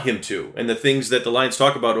want him to. And the things that the Lions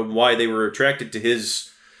talk about and why they were attracted to his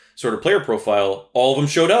sort of player profile, all of them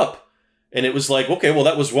showed up. And it was like, okay, well,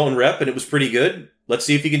 that was one rep and it was pretty good. Let's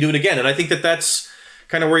see if he can do it again. And I think that that's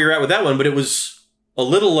kind of where you're at with that one. But it was a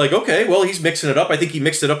little like, okay, well, he's mixing it up. I think he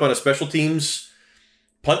mixed it up on a special teams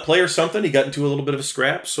punt play or something. He got into a little bit of a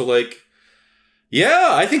scrap. So, like,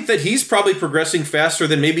 yeah, I think that he's probably progressing faster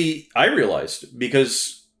than maybe I realized,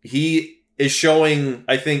 because he is showing,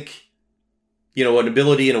 I think, an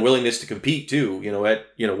ability and a willingness to compete too,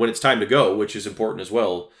 when it's time to go, which is important as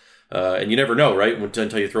well. And you never know, right?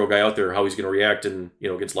 Until you throw a guy out there, how he's going to react and,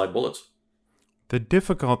 against live bullets. The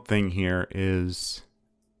difficult thing here is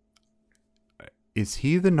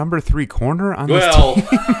he the number 3 corner on this team?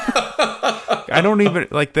 I don't even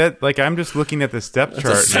like that. Like, I'm just looking at the depth chart.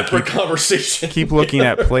 That's a separate conversation. Keep looking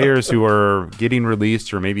at players who are getting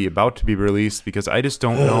released or maybe about to be released, because I just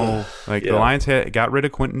don't know. Like, the Lions got rid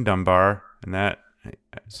of Quentin Dunbar, and that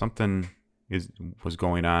something was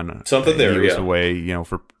going on. Something there, He was away,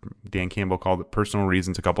 for Dan Campbell called it personal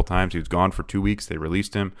reasons a couple times. He was gone for 2 weeks. They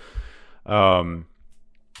released him. And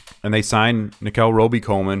they signed Nickel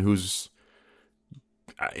Roby-Coleman, who's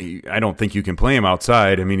I don't think you can play him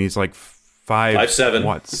outside. I mean, he's like 5'7".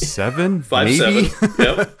 What, 7?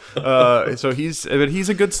 5'7". Yep. So he's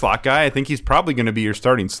a good slot guy. I think he's probably going to be your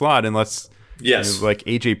starting slot unless like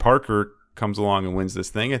AJ Parker comes along and wins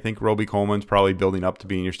this thing. I think Roby-Coleman's probably building up to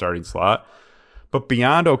being your starting slot. But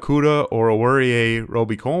beyond Okudah or Oruwariye,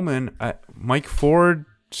 Roby-Coleman, Mike Ford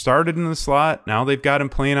started in the slot. Now they've got him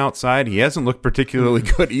playing outside. He hasn't looked particularly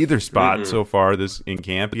good either spot so far in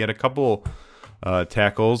camp. He had a couple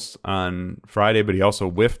tackles on Friday, but he also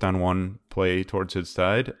whiffed on one play towards his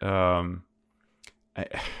side.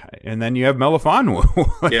 And then you have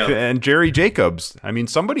Melifonwu Yeah. and Jerry Jacobs. I mean,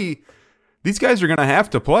 these guys are going to have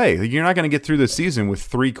to play. You're not going to get through the season with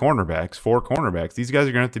 4 cornerbacks. These guys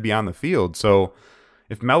are going to have to be on the field. So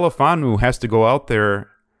if Melifonwu has to go out there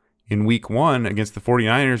in week 1 against the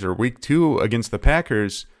 49ers or week 2 against the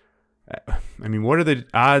Packers, I mean, what are the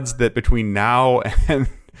odds that between now and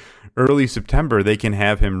early September they can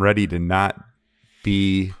have him ready to not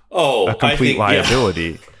be a complete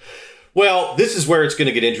liability? Yeah. Well, this is where it's going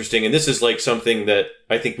to get interesting, and this is like something that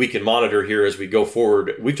I think we can monitor here as we go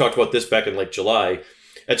forward. We talked about this back in like July.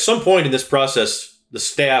 At some point in this process, the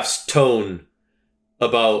staff's tone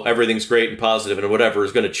about everything's great and positive and whatever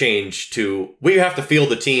is going to change to, we have to field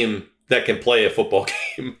the team that can play a football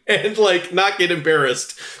game and like not get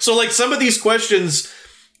embarrassed. So like some of these questions,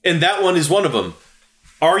 and that one is one of them.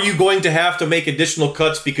 Are you going to have to make additional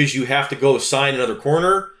cuts because you have to go sign another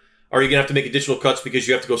corner? Are you going to have to make additional cuts because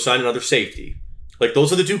you have to go sign another safety? Like,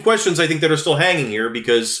 those are the 2 questions I think that are still hanging here,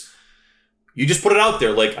 because you just put it out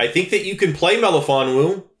there. Like, I think that you can play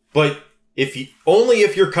Melifonwu, but only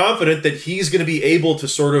if you're confident that he's going to be able to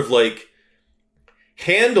sort of like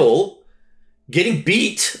handle getting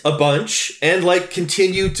beat a bunch and like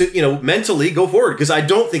continue to, mentally go forward. Because I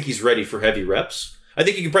don't think he's ready for heavy reps. I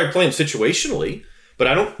think you can probably play him situationally, but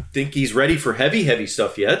I don't think he's ready for heavy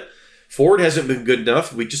stuff yet. Ford hasn't been good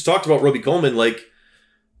enough. We just talked about Roby Coleman. Like,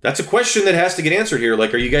 that's a question that has to get answered here.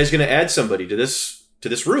 Like, are you guys going to add somebody to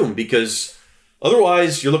this room? Because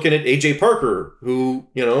otherwise, you're looking at AJ Parker, who,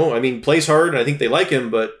 plays hard, and I think they like him,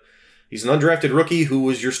 but he's an undrafted rookie who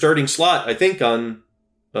was your starting slot, I think, on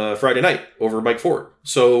Friday night over Mike Ford.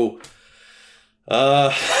 So,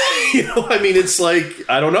 it's like,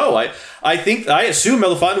 I don't know. I assume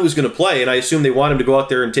Melifonwu is going to play, and I assume they want him to go out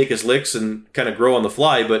there and take his licks and kind of grow on the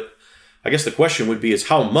fly, but I guess the question would be is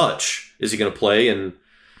how much is he going to play? And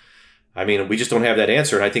I mean, we just don't have that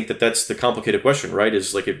answer. And I think that that's the complicated question, right?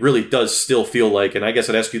 Is like, it really does still feel like, and I guess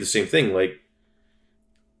I'd ask you the same thing. Like,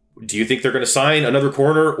 do you think they're going to sign another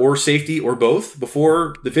corner or safety or both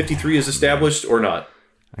before the 53 is established or not?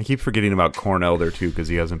 I keep forgetting about Cornell there too, because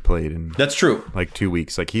he hasn't played in that's true like 2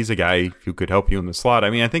 weeks. Like, he's a guy who could help you in the slot.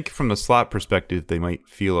 I mean, I think from the slot perspective, they might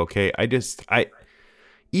feel okay.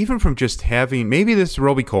 Even from just having, maybe this is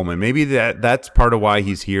Roby Coleman, maybe that's part of why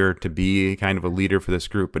he's here, to be kind of a leader for this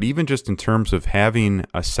group. But even just in terms of having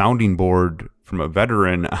a sounding board from a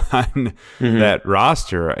veteran on that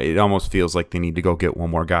roster, it almost feels like they need to go get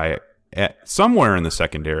one more guy somewhere in the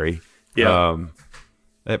secondary. Yeah.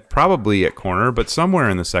 Probably at corner, but somewhere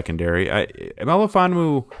in the secondary.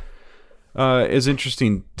 Melifonwu is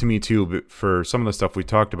interesting to me too, but for some of the stuff we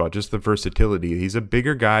talked about, just the versatility. He's a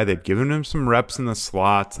bigger guy. They've given him some reps in the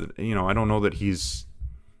slots. I don't know that he's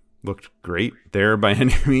looked great there by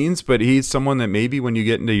any means, but he's someone that maybe when you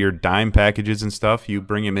get into your dime packages and stuff, you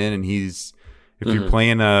bring him in, and if you're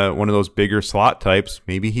playing one of those bigger slot types,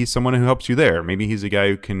 maybe he's someone who helps you there. Maybe he's a guy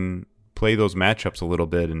who can play those matchups a little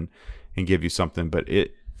bit and give you something. But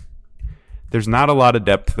there's not a lot of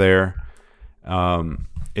depth there.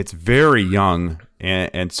 It's very young,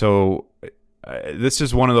 and so this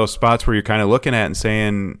is one of those spots where you're kind of looking at and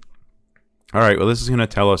saying, all right, well, this is going to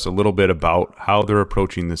tell us a little bit about how they're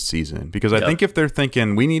approaching this season. Because I think if they're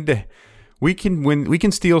thinking we can win, we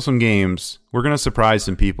can steal some games, we're going to surprise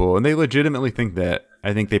some people, and they legitimately think that,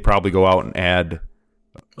 I think they probably go out and add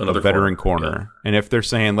another veteran corner. Yeah. And if they're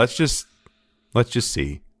saying let's just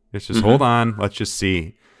see, let's just hold on, let's just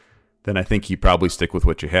see, then I think you probably stick with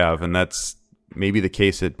what you have, and that's maybe the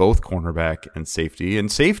case at both cornerback and safety. And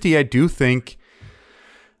safety, I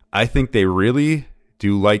think they really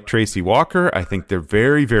do like Tracy Walker. I think they're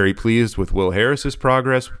very, very pleased with Will Harris's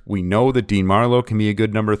progress. We know that Dean Marlowe can be a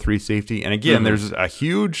good number 3 safety. And again, there's a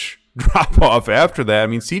huge drop-off after that. I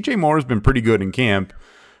mean, CJ Moore has been pretty good in camp.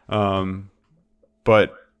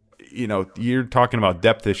 But, you're talking about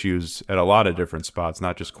depth issues at a lot of different spots,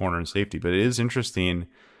 not just corner and safety. But it is interesting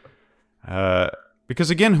because,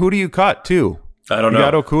 again, who do you cut, too? I don't know.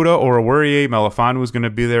 You got Okudah or Oruwariye. Melifonwu's going to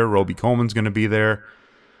be there. Roby Coleman's going to be there.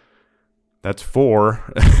 That's 4.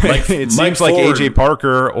 It seems like AJ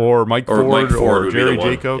Parker or Mike Ford or Jerry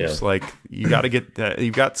Jacobs. Yeah. Like, you got to get that.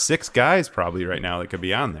 You've got 6 guys probably right now that could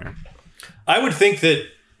be on there. I would think that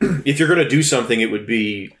if you're going to do something, it would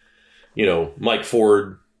be, Mike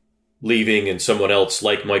Ford leaving and someone else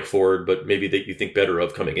like Mike Ford, but maybe that you think better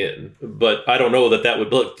of coming in. But I don't know that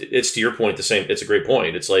would look. It's, to your point, the same. It's a great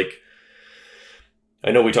point. It's like, I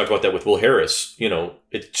know we talked about that with Will Harris.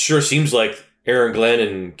 It sure seems like Aaron Glenn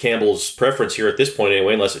and Campbell's preference here at this point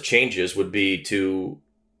anyway, unless it changes, would be to,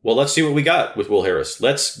 well, let's see what we got with Will Harris.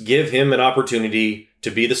 Let's give him an opportunity to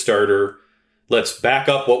be the starter. Let's back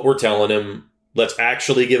up what we're telling him. Let's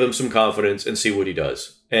actually give him some confidence and see what he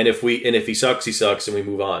does. And if he sucks, he sucks, and we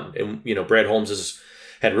move on. And Brad Holmes has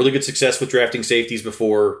had really good success with drafting safeties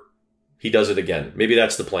before. He does it again. Maybe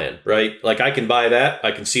that's the plan, right? Like, I can buy that.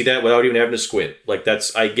 I can see that without even having to squint. Like,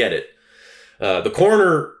 I get it. The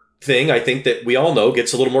corner thing, I think that we all know,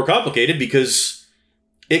 gets a little more complicated because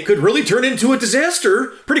it could really turn into a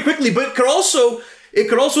disaster pretty quickly, but it could also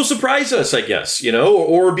surprise us, I guess,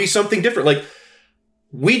 or be something different. Like,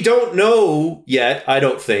 we don't know yet, I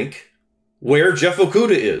don't think, where Jeff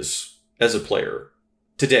Okudah is as a player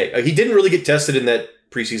today. He didn't really get tested in that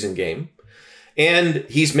preseason game. And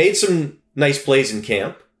he's made some nice plays in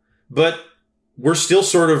camp, but we're still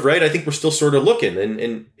sort of, right? I think we're still sort of looking.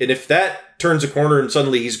 And if that turns a corner and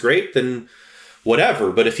suddenly he's great, then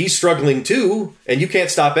whatever. But if he's struggling too, and you can't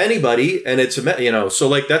stop anybody, and it's, so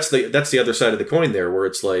like that's the other side of the coin there, where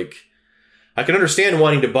it's like, I can understand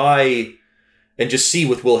wanting to buy and just see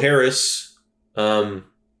with Will Harris. But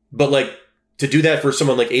like, to do that for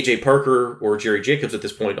someone like AJ Parker or Jerry Jacobs at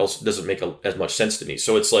this point also doesn't make as much sense to me.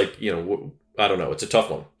 So it's like, I don't know. It's a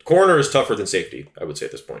tough one. Corner is tougher than safety, I would say,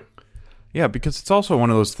 at this point. Yeah, because it's also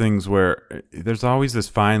one of those things where there's always this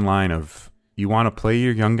fine line of you want to play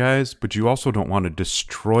your young guys, but you also don't want to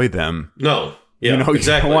destroy them. No. Yeah,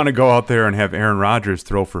 exactly. You don't want to go out there and have Aaron Rodgers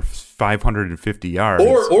throw for 550 yards.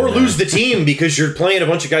 Or lose the team because you're playing a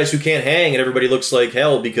bunch of guys who can't hang and everybody looks like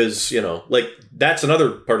hell because, like, that's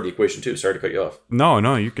another part of the equation too. Sorry to cut you off.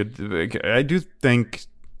 No, you could. I do think,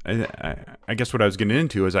 I guess what I was getting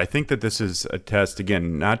into is I think that this is a test,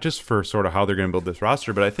 again, not just for sort of how they're going to build this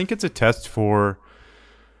roster, but I think it's a test for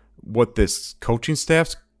what this coaching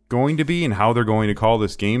staff's going to be and how they're going to call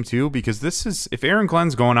this game too, because this is, if Aaron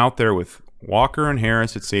Glenn's going out there with Walker and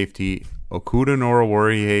Harris at safety, Okudah and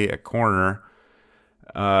Oruwariye at corner,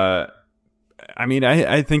 I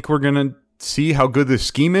think we're going to see how good the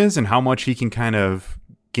scheme is and how much he can kind of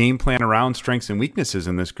game plan around strengths and weaknesses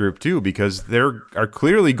in this group too, because there are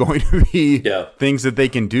clearly going to be things that they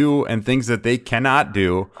can do and things that they cannot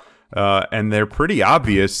do, and they're pretty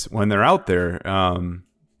obvious when they're out there.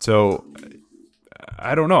 So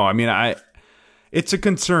I don't know. I mean, it's a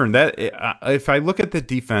concern that if I look at the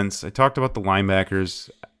defense, I talked about the linebackers,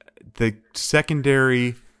 the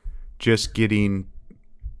secondary just getting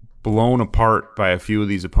blown apart by a few of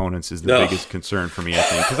these opponents is the biggest concern for me, I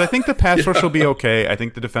think. Because I think the pass rush will be okay. I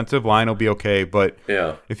think the defensive line will be okay. But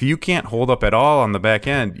if you can't hold up at all on the back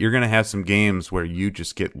end, you're going to have some games where you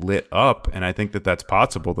just get lit up. And I think that that's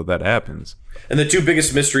possible that happens. And the two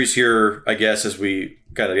biggest mysteries here, I guess, as we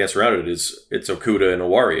kind of dance around it, is it's Okudah and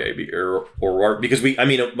Oruwariye. Or because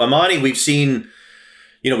Amani, we've seen,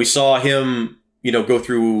 we saw him, go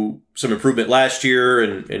through some improvement last year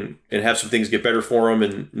and have some things get better for him.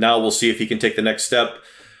 And now we'll see if he can take the next step.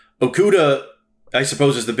 Okudah, I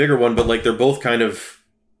suppose, is the bigger one, but like they're both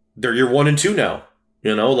they're year 1 and 2 now,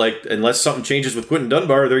 like unless something changes with Quentin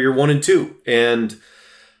Dunbar, they're year 1 and 2. And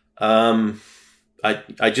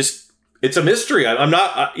it's a mystery. I'm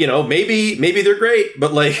not, maybe they're great,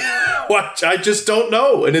 but like, I just don't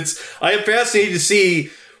know. And I am fascinated to see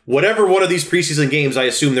whatever one of these preseason games, I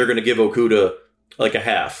assume they're going to give Okudah like a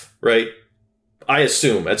half, right? I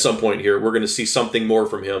assume at some point here, we're going to see something more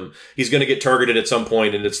from him. He's going to get targeted at some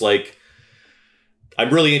point, and it's like,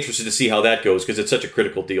 I'm really interested to see how that goes because it's such a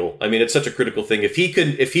critical deal. I mean, it's such a critical thing. If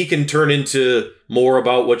he can turn into more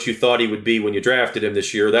about what you thought he would be when you drafted him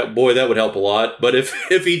this year, that would help a lot. But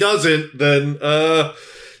if he doesn't, then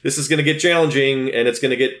this is going to get challenging and it's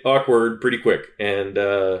going to get awkward pretty quick. And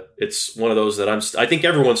it's one of those that I think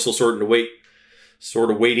everyone's still sort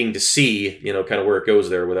of waiting to see, kind of where it goes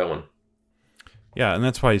there with that one. Yeah, and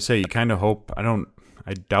that's why you say you kind of hope.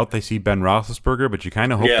 I doubt they see Ben Roethlisberger, but you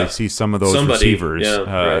kind of hope they see some of those receivers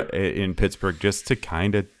in Pittsburgh just to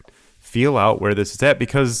kind of feel out where this is at.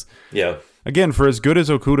 Because, again, for as good as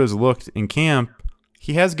Okudah's looked in camp,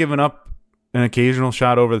 he has given up an occasional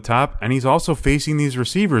shot over the top, and he's also facing these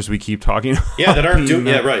receivers we keep talking about. Yeah, that aren't doing.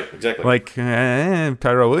 Yeah, right, exactly. Like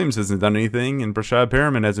Tyrell Williams hasn't done anything, and Brashad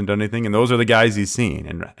Perriman hasn't done anything, and those are the guys he's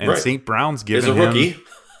seen. And St. Brown's given him. As a rookie.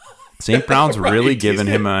 St. Brown's really given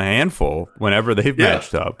him a handful whenever they've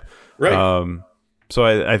matched up. Right. So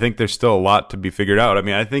I think there's still a lot to be figured out. I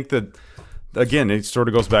mean, I think that, again, it sort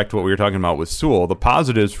of goes back to what we were talking about with Sewell. The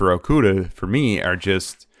positives for Okudah, for me, are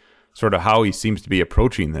just sort of how he seems to be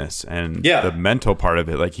approaching this and the mental part of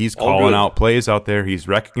it. Like, he's calling out plays out there. He's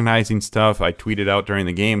recognizing stuff. I tweeted out during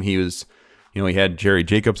the game. He was, he had Jerry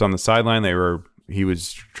Jacobs on the sideline. He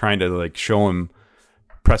was trying to like show him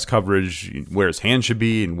press coverage, where his hand should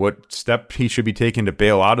be and what step he should be taking to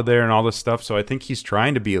bail out of there and all this stuff. So I think he's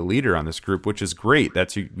trying to be a leader on this group, which is great.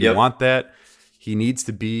 You want that. he needs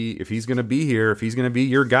to be, if he's going to be here, if he's going to be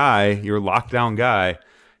your guy, your lockdown guy,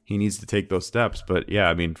 he needs to take those steps. But yeah,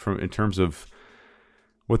 I mean, in terms of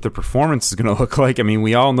what the performance is going to look like, I mean,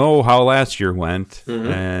 we all know how last year went,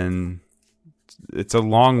 and it's a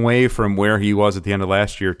long way from where he was at the end of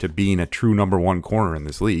last year to being a true number one corner in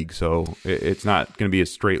this league. So it's not going to be a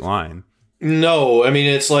straight line. No, I mean,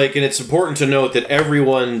 it's like, and it's important to note that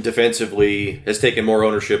everyone defensively has taken more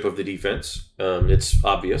ownership of the defense. It's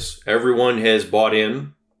obvious. Everyone has bought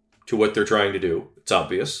in to what they're trying to do. It's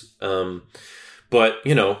obvious. But,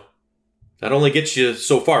 you know, that only gets you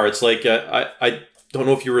so far. It's like, I don't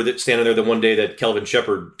know if you were standing there the one day that Kelvin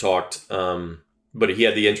Shepard talked, but he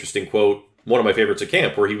had the interesting quote, one of my favorites at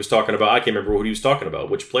camp, where he was talking about, I can't remember what he was talking about,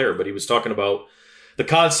 which player, but he was talking about the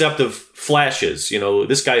concept of flashes. You know,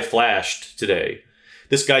 this guy flashed today.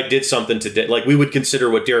 This guy did something today. Like, we would consider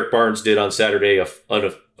what Derek Barnes did on Saturday a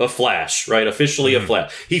flash, right? Officially a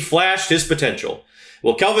flash. He flashed his potential.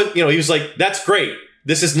 Well, Kelvin, you know, he was like, that's great.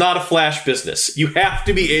 This is not a flash business. You have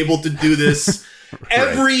to be able to do this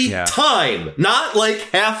every time, not like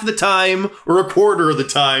half the time or a quarter of the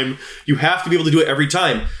time. You have to be able to do it every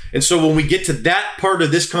time. And so when we get to that part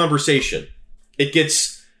of this conversation, it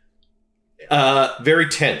gets very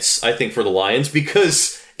tense, I think, for the Lions,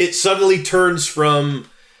 because it suddenly turns from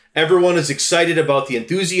everyone is excited about the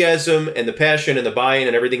enthusiasm and the passion and the buy-in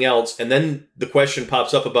and everything else. And then the question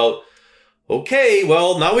pops up about, okay,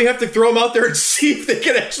 well, now we have to throw them out there and see if they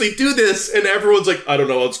can actually do this. And everyone's like, I don't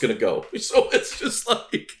know how it's going to go. So it's just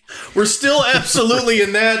like, we're still absolutely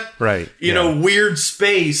in that, you know, weird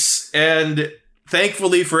space. And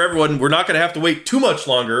thankfully for everyone, we're not going to have to wait too much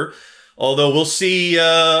longer. Although we'll see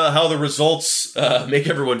how the results make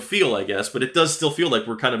everyone feel, I guess. But it does still feel like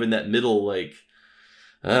we're kind of in that middle, like,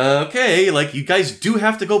 okay, like, you guys do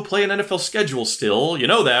have to go play an NFL schedule still. You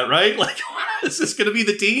know that, right? Like, is this going to be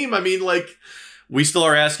the team? I mean, like, we still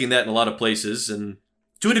are asking that in a lot of places. And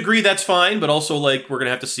to a degree, that's fine. But also, like, we're going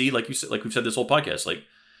to have to see, like you said, like we've said this whole podcast, like,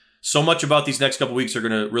 so much about these next couple weeks are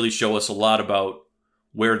going to really show us a lot about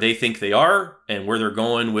where they think they are and where they're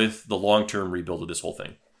going with the long-term rebuild of this whole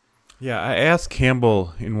thing. Yeah, I asked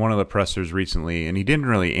Campbell in one of the pressers recently, and he didn't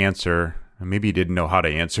really answer. Maybe he didn't know how to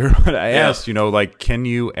answer, but I asked, you know, like, can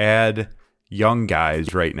you add young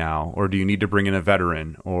guys right now, or do you need to bring in a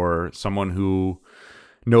veteran or someone who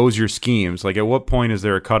knows your schemes? Like, at what point is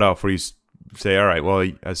there a cutoff where you say, all right, well,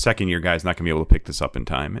 a second-year guy's not going to be able to pick this up in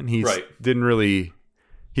time? And he didn't really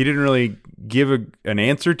give an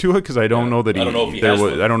answer to it, because I don't know that I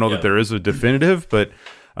don't know that there is a definitive, but.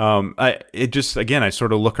 I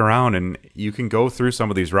sort of look around, and you can go through some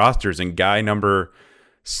of these rosters, and guy number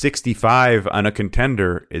 65 on a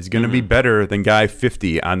contender is going to be better than guy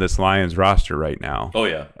 50 on this Lions roster right now. Oh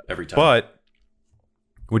yeah, every time. But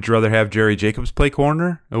would you rather have Jerry Jacobs play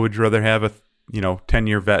corner, or would you rather have a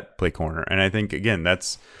 10-year vet play corner? And I think, again,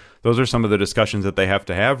 those are some of the discussions that they have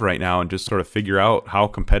to have right now, and just sort of figure out how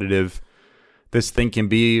competitive this thing can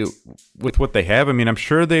be with what they have. I mean, I'm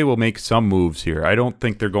sure they will make some moves here. I don't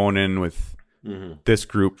think they're going in with this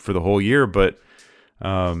group for the whole year, but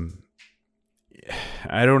I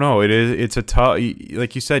don't know. It's a tough,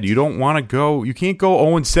 like you said, you can't go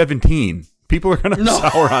 0-17. People are going to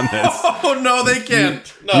sour on this. Oh, no, they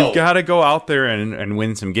can't. No. You've got to go out there and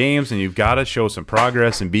win some games, and you've got to show some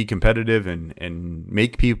progress and be competitive and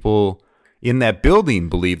make people in that building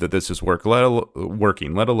believe that this is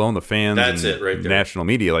working, let alone the fans. That's and it right there. National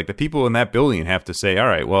media. Like, the people in that building have to say, all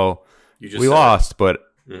right, well, we lost, but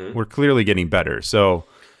we're clearly getting better. So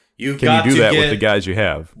can you do that with the guys you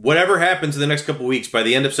have? Whatever happens in the next couple of weeks, by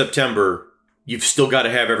the end of September, you've still got to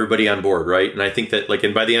have everybody on board, right? And I think that, like,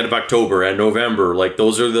 and by the end of October and November, like,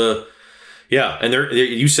 those are and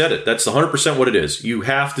you said it. That's 100% what it is. You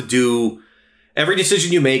have to do, every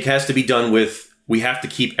decision you make has to be done with, we have to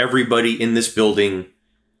keep everybody in this building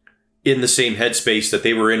in the same headspace that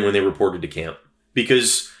they were in when they reported to camp.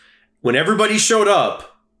 Because when everybody showed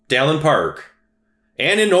up, Dallin Park,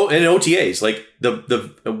 and in OTAs, like,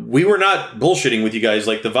 we were not bullshitting with you guys.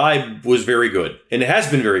 Like, the vibe was very good, and it has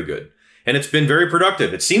been very good, and it's been very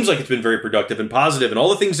productive. It seems like it's been very productive and positive and all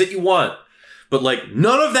the things that you want. But, like,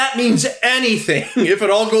 none of that means anything if it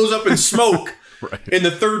all goes up in smoke. In the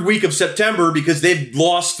third week of September, because they've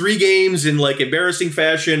lost 3 games in, like, embarrassing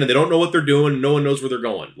fashion, and they don't know what they're doing, and no one knows where they're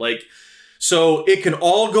going. Like, so it can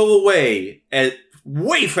all go away at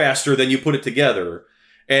way faster than you put it together.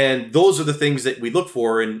 And those are the things that we look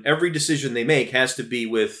for, and every decision they make has to be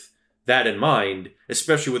with that in mind,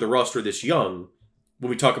 especially with a roster this young. When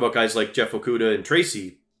we talk about guys like Jeff Okudah and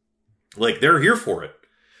Tracy, like, they're here for it.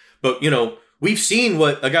 But, we've seen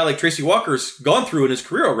what a guy like Tracy Walker's gone through in his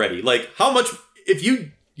career already. Like, how much, if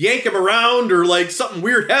you yank him around or like something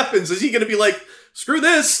weird happens, is he going to be like, screw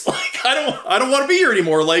this? Like, I don't want to be here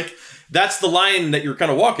anymore. Like, that's the line that you're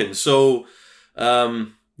kind of walking. So,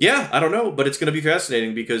 yeah, I don't know, but it's going to be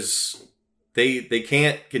fascinating because they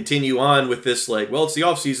can't continue on with this. Like, well, it's the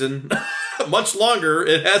off season much longer.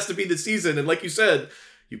 It has to be the season. And like you said,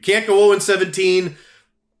 you can't go 0-17.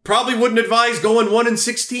 Probably wouldn't advise going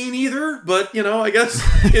 1-16 either, but I guess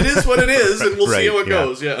it is what it is, and we'll see how it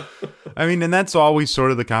goes. Yeah. I mean, and that's always sort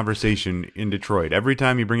of the conversation in Detroit. Every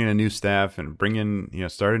time you bring in a new staff and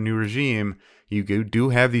start a new regime, you do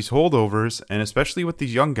have these holdovers, and especially with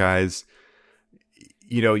these young guys,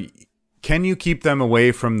 can you keep them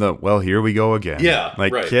away from here we go again? Yeah,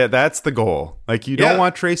 right. That's the goal. Like, you don't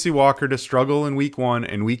want Tracy Walker to struggle in week 1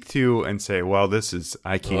 and week 2 and say, well,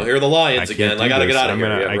 I can't. Well, here are the Lions again. I got to get out of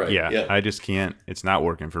here. I just can't. It's not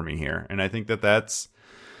working for me here. And I think that's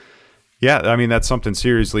something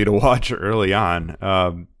seriously to watch early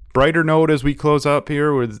on. Brighter note as we close up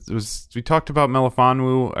here we talked about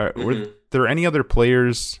Melifonwu. Were there any other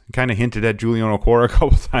players, kind of hinted at Julian Okwara a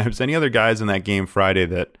couple times, any other guys in that game Friday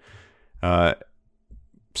that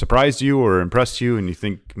surprised you or impressed you, and you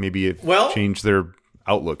think maybe it changed their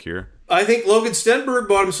outlook here? I think Logan Stenberg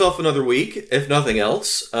bought himself another week, if nothing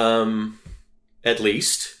else, at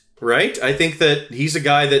least, right? I think that he's a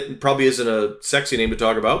guy that probably isn't a sexy name to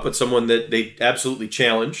talk about, but someone that they absolutely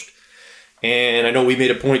challenged. And I know we made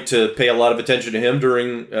a point to pay a lot of attention to him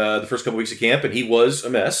during the first couple weeks of camp, and he was a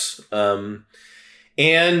mess. And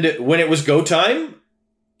when it was go time,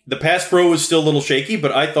 the pass pro was still a little shaky,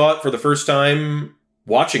 but I thought for the first time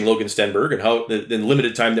watching Logan Stenberg and how the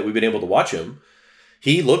limited time that we've been able to watch him,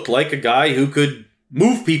 he looked like a guy who could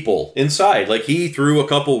move people inside. Like, he threw a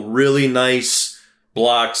couple really nice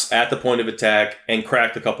blocks at the point of attack and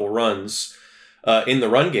cracked a couple runs in the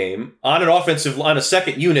run game. On a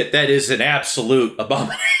second unit, that is an absolute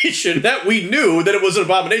abomination. That we knew that it was an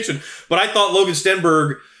abomination. But I thought Logan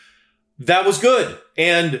Stenberg, that was good.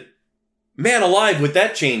 And man alive, would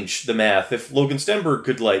that change the math if Logan Stenberg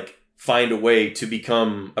could find a way to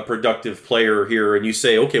become a productive player here, and you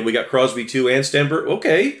say, okay, we got Crosby too and Stenberg.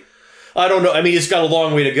 Okay. I don't know. I mean, it's got a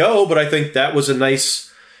long way to go, but I think that was a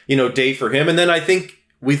nice, day for him. And then I think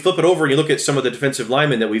we flip it over and you look at some of the defensive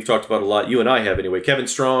linemen that we've talked about a lot. You and I have anyway, Kevin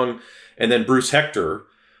Strong and then Bruce Hector.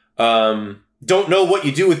 Don't know what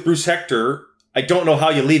you do with Bruce Hector. I don't know how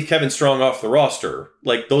you leave Kevin Strong off the roster.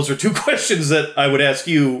 Those are two questions that I would ask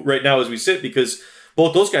you right now as we sit, because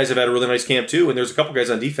both those guys have had a really nice camp too. And there's a couple guys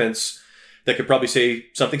on defense that could probably say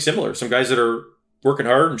something similar. Some guys that are working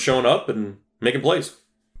hard and showing up and making plays.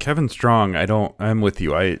 Kevin Strong, I'm with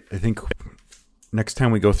you. I think next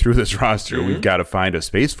time we go through this roster, we've got to find a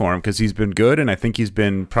space for him because he's been good. And I think he's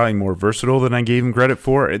been probably more versatile than I gave him credit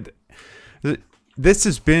for. This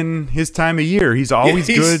has been his time of year. He's always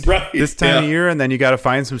good this time of year, and then you got to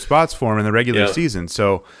find some spots for him in the regular season.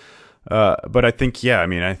 So, but I think,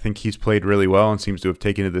 I think he's played really well and seems to have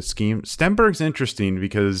taken to the scheme. Stenberg's interesting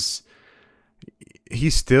because he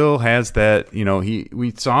still has that,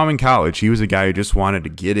 we saw him in college. He was a guy who just wanted to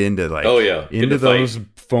get into into those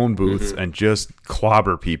phone booths and just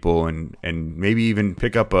clobber people and maybe even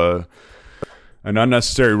pick up an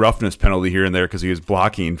unnecessary roughness penalty here and there because he was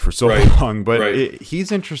blocking for so long. But he's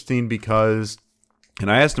interesting because, and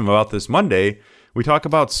I asked him about this Monday, we talk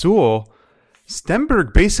about Sewell.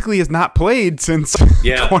 Stenberg basically has not played since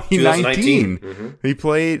 2019. He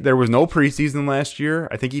played, there was no preseason last year.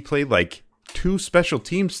 I think he played 2 special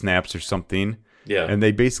team snaps or something. Yeah. And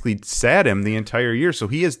they basically sat him the entire year. So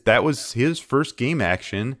that was his first game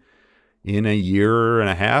action in a year and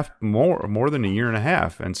a half, more than a year and a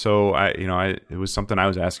half. And so it was something I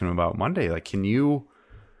was asking him about Monday. Can you,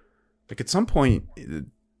 at some point,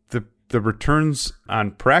 the returns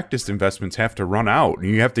on practice investments have to run out, and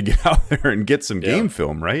you have to get out there and get some game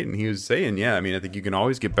film, right? And he was saying, I think you can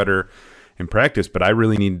always get better in practice, but I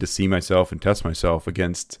really needed to see myself and test myself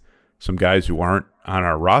against some guys who aren't on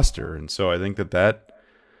our roster. And so I think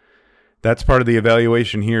that's part of the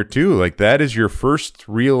evaluation here too. That is your first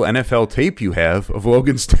real NFL tape you have of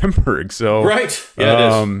Logan Stenberg. So it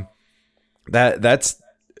is. That's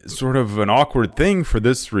sort of an awkward thing for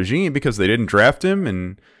this regime because they didn't draft him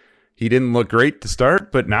and he didn't look great to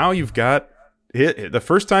start. But now you've got the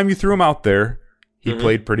first time you threw him out there, he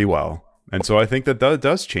played pretty well. And so I think that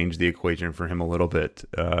does change the equation for him a little bit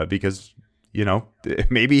because,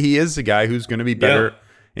 maybe he is a guy who's going to be better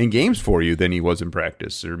in games for you than he was in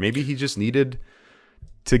practice, or maybe he just needed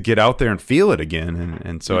to get out there and feel it again.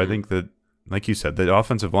 And so I think that, like you said, the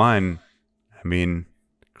offensive line,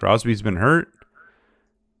 Crosby's been hurt.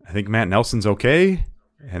 I think Matt Nelson's okay.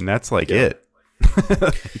 And that's it.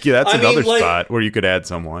 Yeah, that's another spot where you could add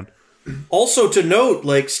someone. Also to note,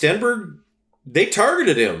 like Stenberg, they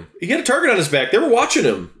targeted him. He had a target on his back. They were watching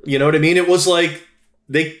him. You know what I mean? It was like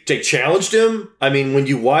they challenged him. I mean, when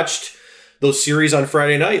you watched those series on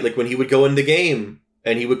Friday night, like when he would go in the game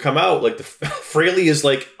and he would come out, like Fraley is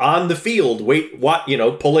like on the field,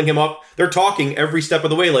 pulling him up. They're talking every step of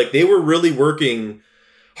the way. Like they were really working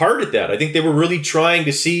hard at that. I think they were really trying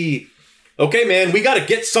to see, okay, man, we got to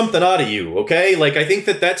get something out of you. Okay. Like I think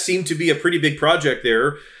that seemed to be a pretty big project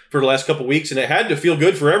there for the last couple of weeks, and it had to feel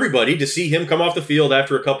good for everybody to see him come off the field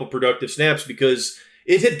after a couple productive snaps, because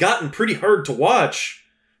it had gotten pretty hard to watch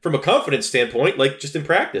from a confidence standpoint, like just in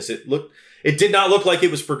practice. It did not look like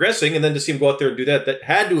it was progressing, and then to see him go out there and do that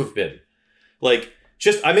had to have been. Like,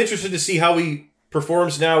 I'm interested to see how he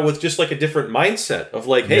performs now with just like a different mindset of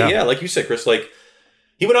like, hey, yeah, like you said, Chris, like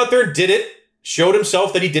he went out there and did it, showed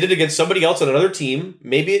himself that he did it against somebody else on another team.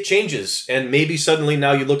 Maybe it changes, and maybe suddenly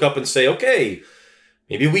now you look up and say, okay,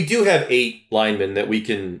 maybe we do have 8 linemen that we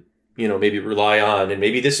can, maybe rely on. And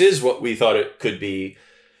maybe this is what we thought it could be.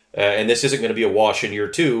 And this isn't going to be a wash in year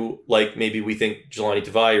 2. Like maybe we think Jelani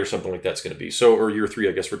Tavai or something like that's going to be. So, or year 3,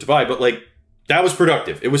 I guess, for Tavai. But like that was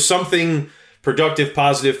productive. It was something productive,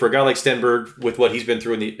 positive for a guy like Stenberg with what he's been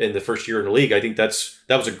through in the first year in the league. I think that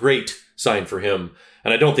was a great sign for him.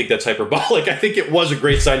 And I don't think that's hyperbolic. I think it was a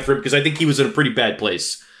great sign for him because I think he was in a pretty bad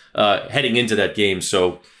place heading into that game.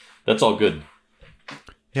 So that's all good.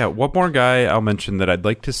 Yeah, one more guy I'll mention that I'd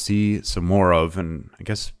like to see some more of, and I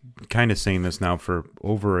guess kind of saying this now for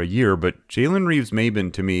over a year, but Jalen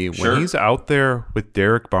Reeves-Maybin to me, when he's out there with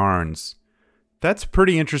Derek Barnes, that's a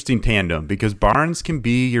pretty interesting tandem because Barnes can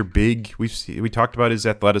be your big, we talked about his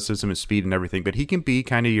athleticism, his speed and everything, but he can be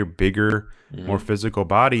kind of your bigger, more physical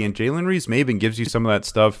body, and Jalen Reeves-Maybin gives you some of that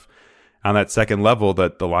stuff on that second level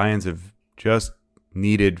that the Lions have just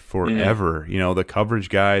needed forever. The coverage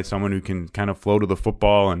guy, someone who can kind of flow to the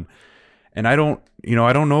football, and I don't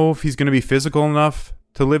know if he's going to be physical enough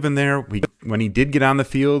to live in there. When he did get on the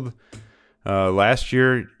field last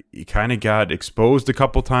year, he kind of got exposed a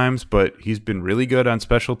couple times, but he's been really good on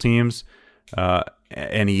special teams,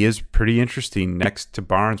 and he is pretty interesting next to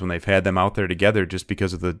Barnes when they've had them out there together, just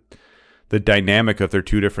because of the dynamic of their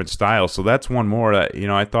two different styles. So that's one more.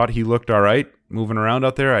 I thought he looked all right moving around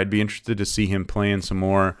out there. I'd be interested to see him playing some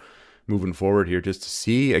more moving forward here, just to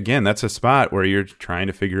see. Again, that's a spot where you're trying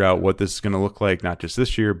to figure out what this is going to look like, not just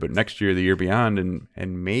this year, but next year, the year beyond,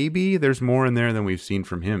 and maybe there's more in there than we've seen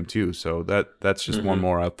from him too. So that's just one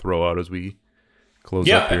more I'll throw out as we close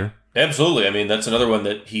up here. Absolutely. I mean, that's another one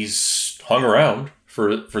that he's hung around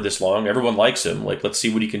for this long. Everyone likes him. Like, let's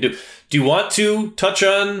see what he can do. Do you want to touch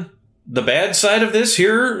on the bad side of this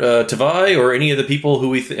here, Tavai, or any of the people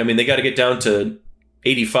who they got to get down to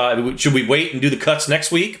 85. Should we wait and do the cuts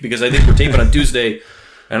next week? Because I think we're taping on Tuesday.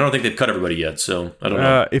 I don't think they've cut everybody yet, so I don't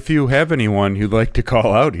know. If you have anyone you'd like to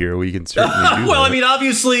call out here, we can certainly do that. Well, I mean,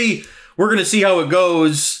 obviously, we're going to see how it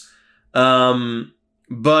goes. But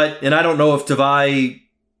I don't know if Tavai,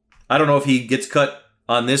 I don't know if he gets cut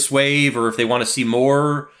on this wave or if they want to see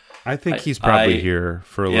more. I think he's probably here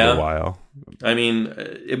for a little while. I mean,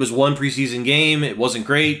 it was one preseason game. It wasn't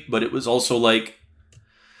great, but it was also like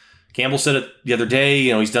Campbell said it the other day.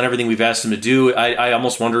 He's done everything we've asked him to do. I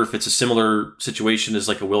almost wonder if it's a similar situation as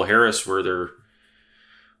like a Will Harris, where they're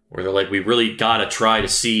like, we really got to try to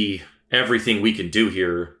see everything we can do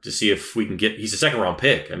here to see if we can get. He's a second round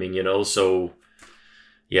pick. I mean, so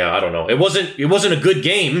yeah, I don't know. It wasn't a good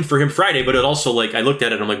game for him Friday, but it also, like, I looked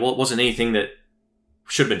at it and I'm like, well, it wasn't anything that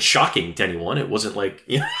should have been shocking to anyone. It wasn't like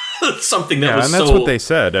something that was and that's what they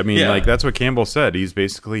said. I mean, like, that's what Campbell said. He's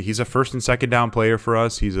a first and second down player for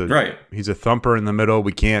us. He's a thumper in the middle.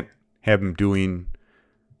 We can't have him doing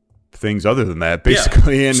things other than that,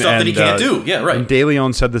 basically. And stuff that he can't do. Yeah, right. And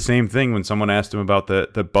DeLeon said the same thing when someone asked him about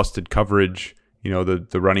the busted coverage.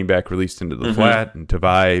 The running back released into the flat, and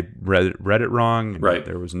Tavai read it wrong. And right.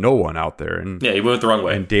 There was no one out there. And he went the wrong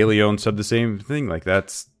way. And DeLeon said the same thing. Like,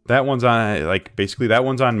 that one's on, like, basically that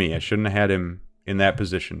one's on me. I shouldn't have had him in that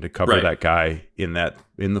position to cover that guy in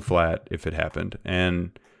the flat if it happened,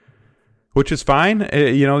 and which is fine.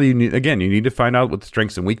 You need to find out what the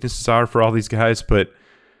strengths and weaknesses are for all these guys. But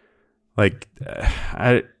like,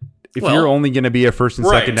 if you're only going to be a first and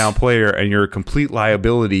second down player and you're a complete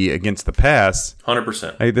liability against the pass,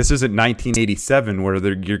 100%. Like, this isn't 1987 where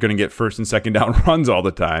you're going to get first and second down runs all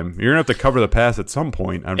the time. You're going to have to cover the pass at some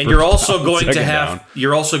point. And you're also going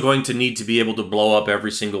to need to be able to blow up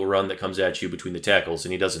every single run that comes at you between the tackles,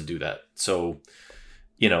 and he doesn't do that. So,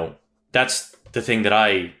 that's the thing that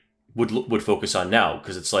I would focus on now,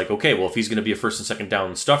 because it's like, okay, well, if he's going to be a first and second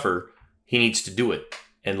down stuffer, he needs to do it.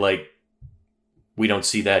 And like, we don't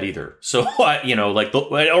see that either. So, you know, like,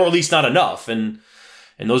 or at least not enough. And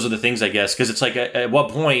those are the things, I guess, because it's like, at what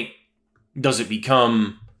point does it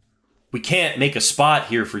become, we can't make a spot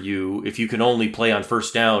here for you if you can only play on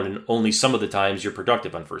first down and only some of the times you're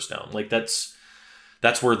productive on first down. Like, that's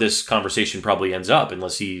where this conversation probably ends up,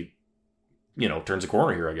 unless he, you know, turns a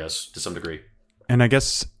corner here, I guess, to some degree. And I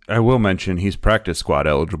guess I will mention he's practice squad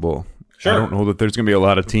eligible. Sure. I don't know that there's going to be a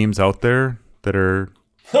lot of teams out there that are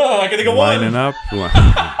I can think of lining one. up.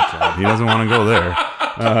 God, he doesn't want to go there.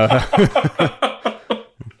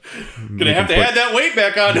 Gonna have to add that weight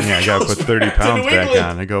back on. Yeah, I got to put 30 pounds back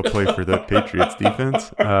on to go play for the Patriots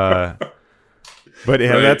defense. But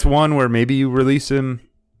yeah, that's one where maybe you release him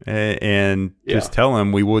and just tell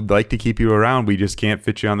him, we would like to keep you around. We just can't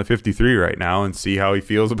fit you on the 53 right now, and see how he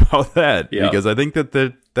feels about that. Yeah. Because I think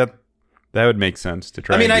that would make sense to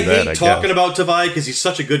try. I mean, and do I hate that, talking about Tavai because he's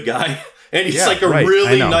such a good guy, and he's like a right.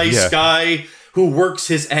 really nice guy who works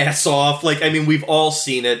his ass off. Like, I mean, we've all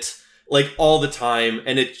seen it, like, all the time,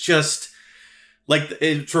 and it's just like,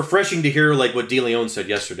 it's refreshing to hear like what DeLeon said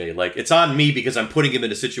yesterday. Like, it's on me because I'm putting him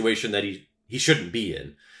in a situation that he shouldn't be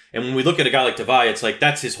in. And when we look at a guy like Tavai, it's like,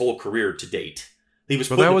 that's his whole career to date. He was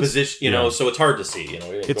put in a position, you know, so it's hard to see. You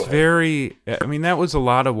know, it's very. I mean, that was a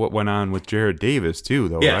lot of what went on with Jared Davis too,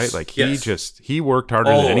 though, right? Like, he worked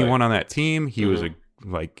harder than anyone on that team. He was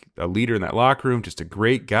a leader in that locker room, just a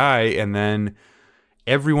great guy. And then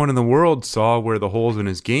everyone in the world saw where the holes in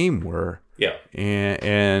his game were. Yeah,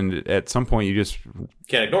 and at some point you just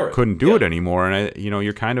can't ignore it. Couldn't do it anymore, and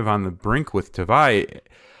you're kind of on the brink with Tavai.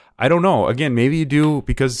 I don't know. Again, maybe you do,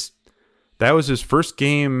 because that was his first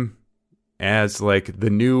game as like the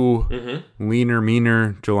new leaner,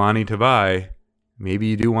 meaner Jelani Tavai. Maybe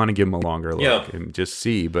you do want to give him a longer look and just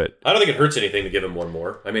see. But I don't think it hurts anything to give him one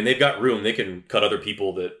more. I mean, they've got room; they can cut other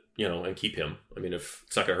people that, you know, and keep him. I mean, if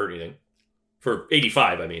it's not going to hurt anything for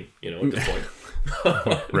 85. I mean, you know, at this point,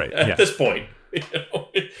 right? At this point, you know,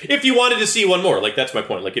 if you wanted to see one more, like, that's my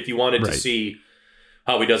point. Like, if you wanted to see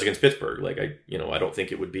how he does against Pittsburgh, like, I don't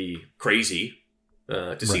think it would be crazy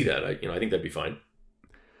to see that. I think that'd be fine.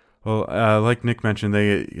 Well, like Nick mentioned,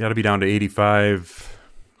 they got to be down to 85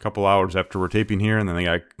 a couple hours after we're taping here, and then they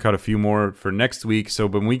got to cut a few more for next week. So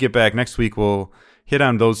when we get back next week, we'll hit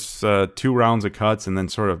on those 2 rounds of cuts and then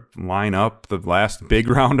sort of line up the last big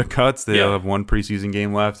round of cuts. They'll have one preseason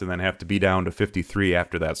game left and then have to be down to 53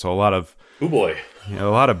 after that. So a lot of a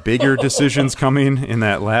lot of bigger decisions coming in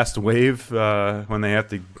that last wave when they have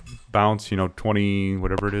to bounce 20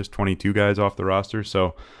 whatever it is 22 guys off the roster.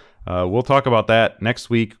 So we'll talk about that next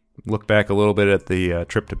week. Look back a little bit at the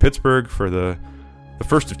trip to Pittsburgh for the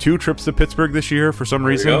first of 2 trips to Pittsburgh this year for some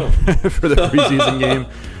reason for the preseason game.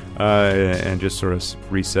 And just sort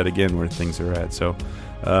of reset again where things are at. So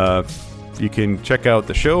you can check out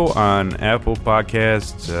the show on Apple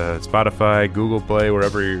Podcasts, Spotify, Google Play,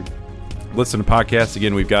 wherever you listen to podcasts.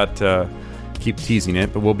 Again, we've got, keep teasing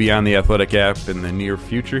it, but we'll be on the Athletic app in the near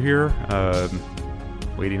future here.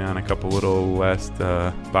 Waiting on a couple little last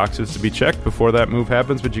boxes to be checked before that move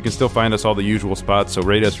happens, but you can still find us all the usual spots. So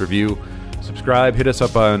rate us, review, subscribe, hit us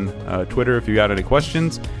up on Twitter if you got any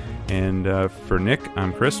questions. And for Nick,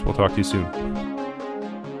 I'm Chris. We'll talk to you soon.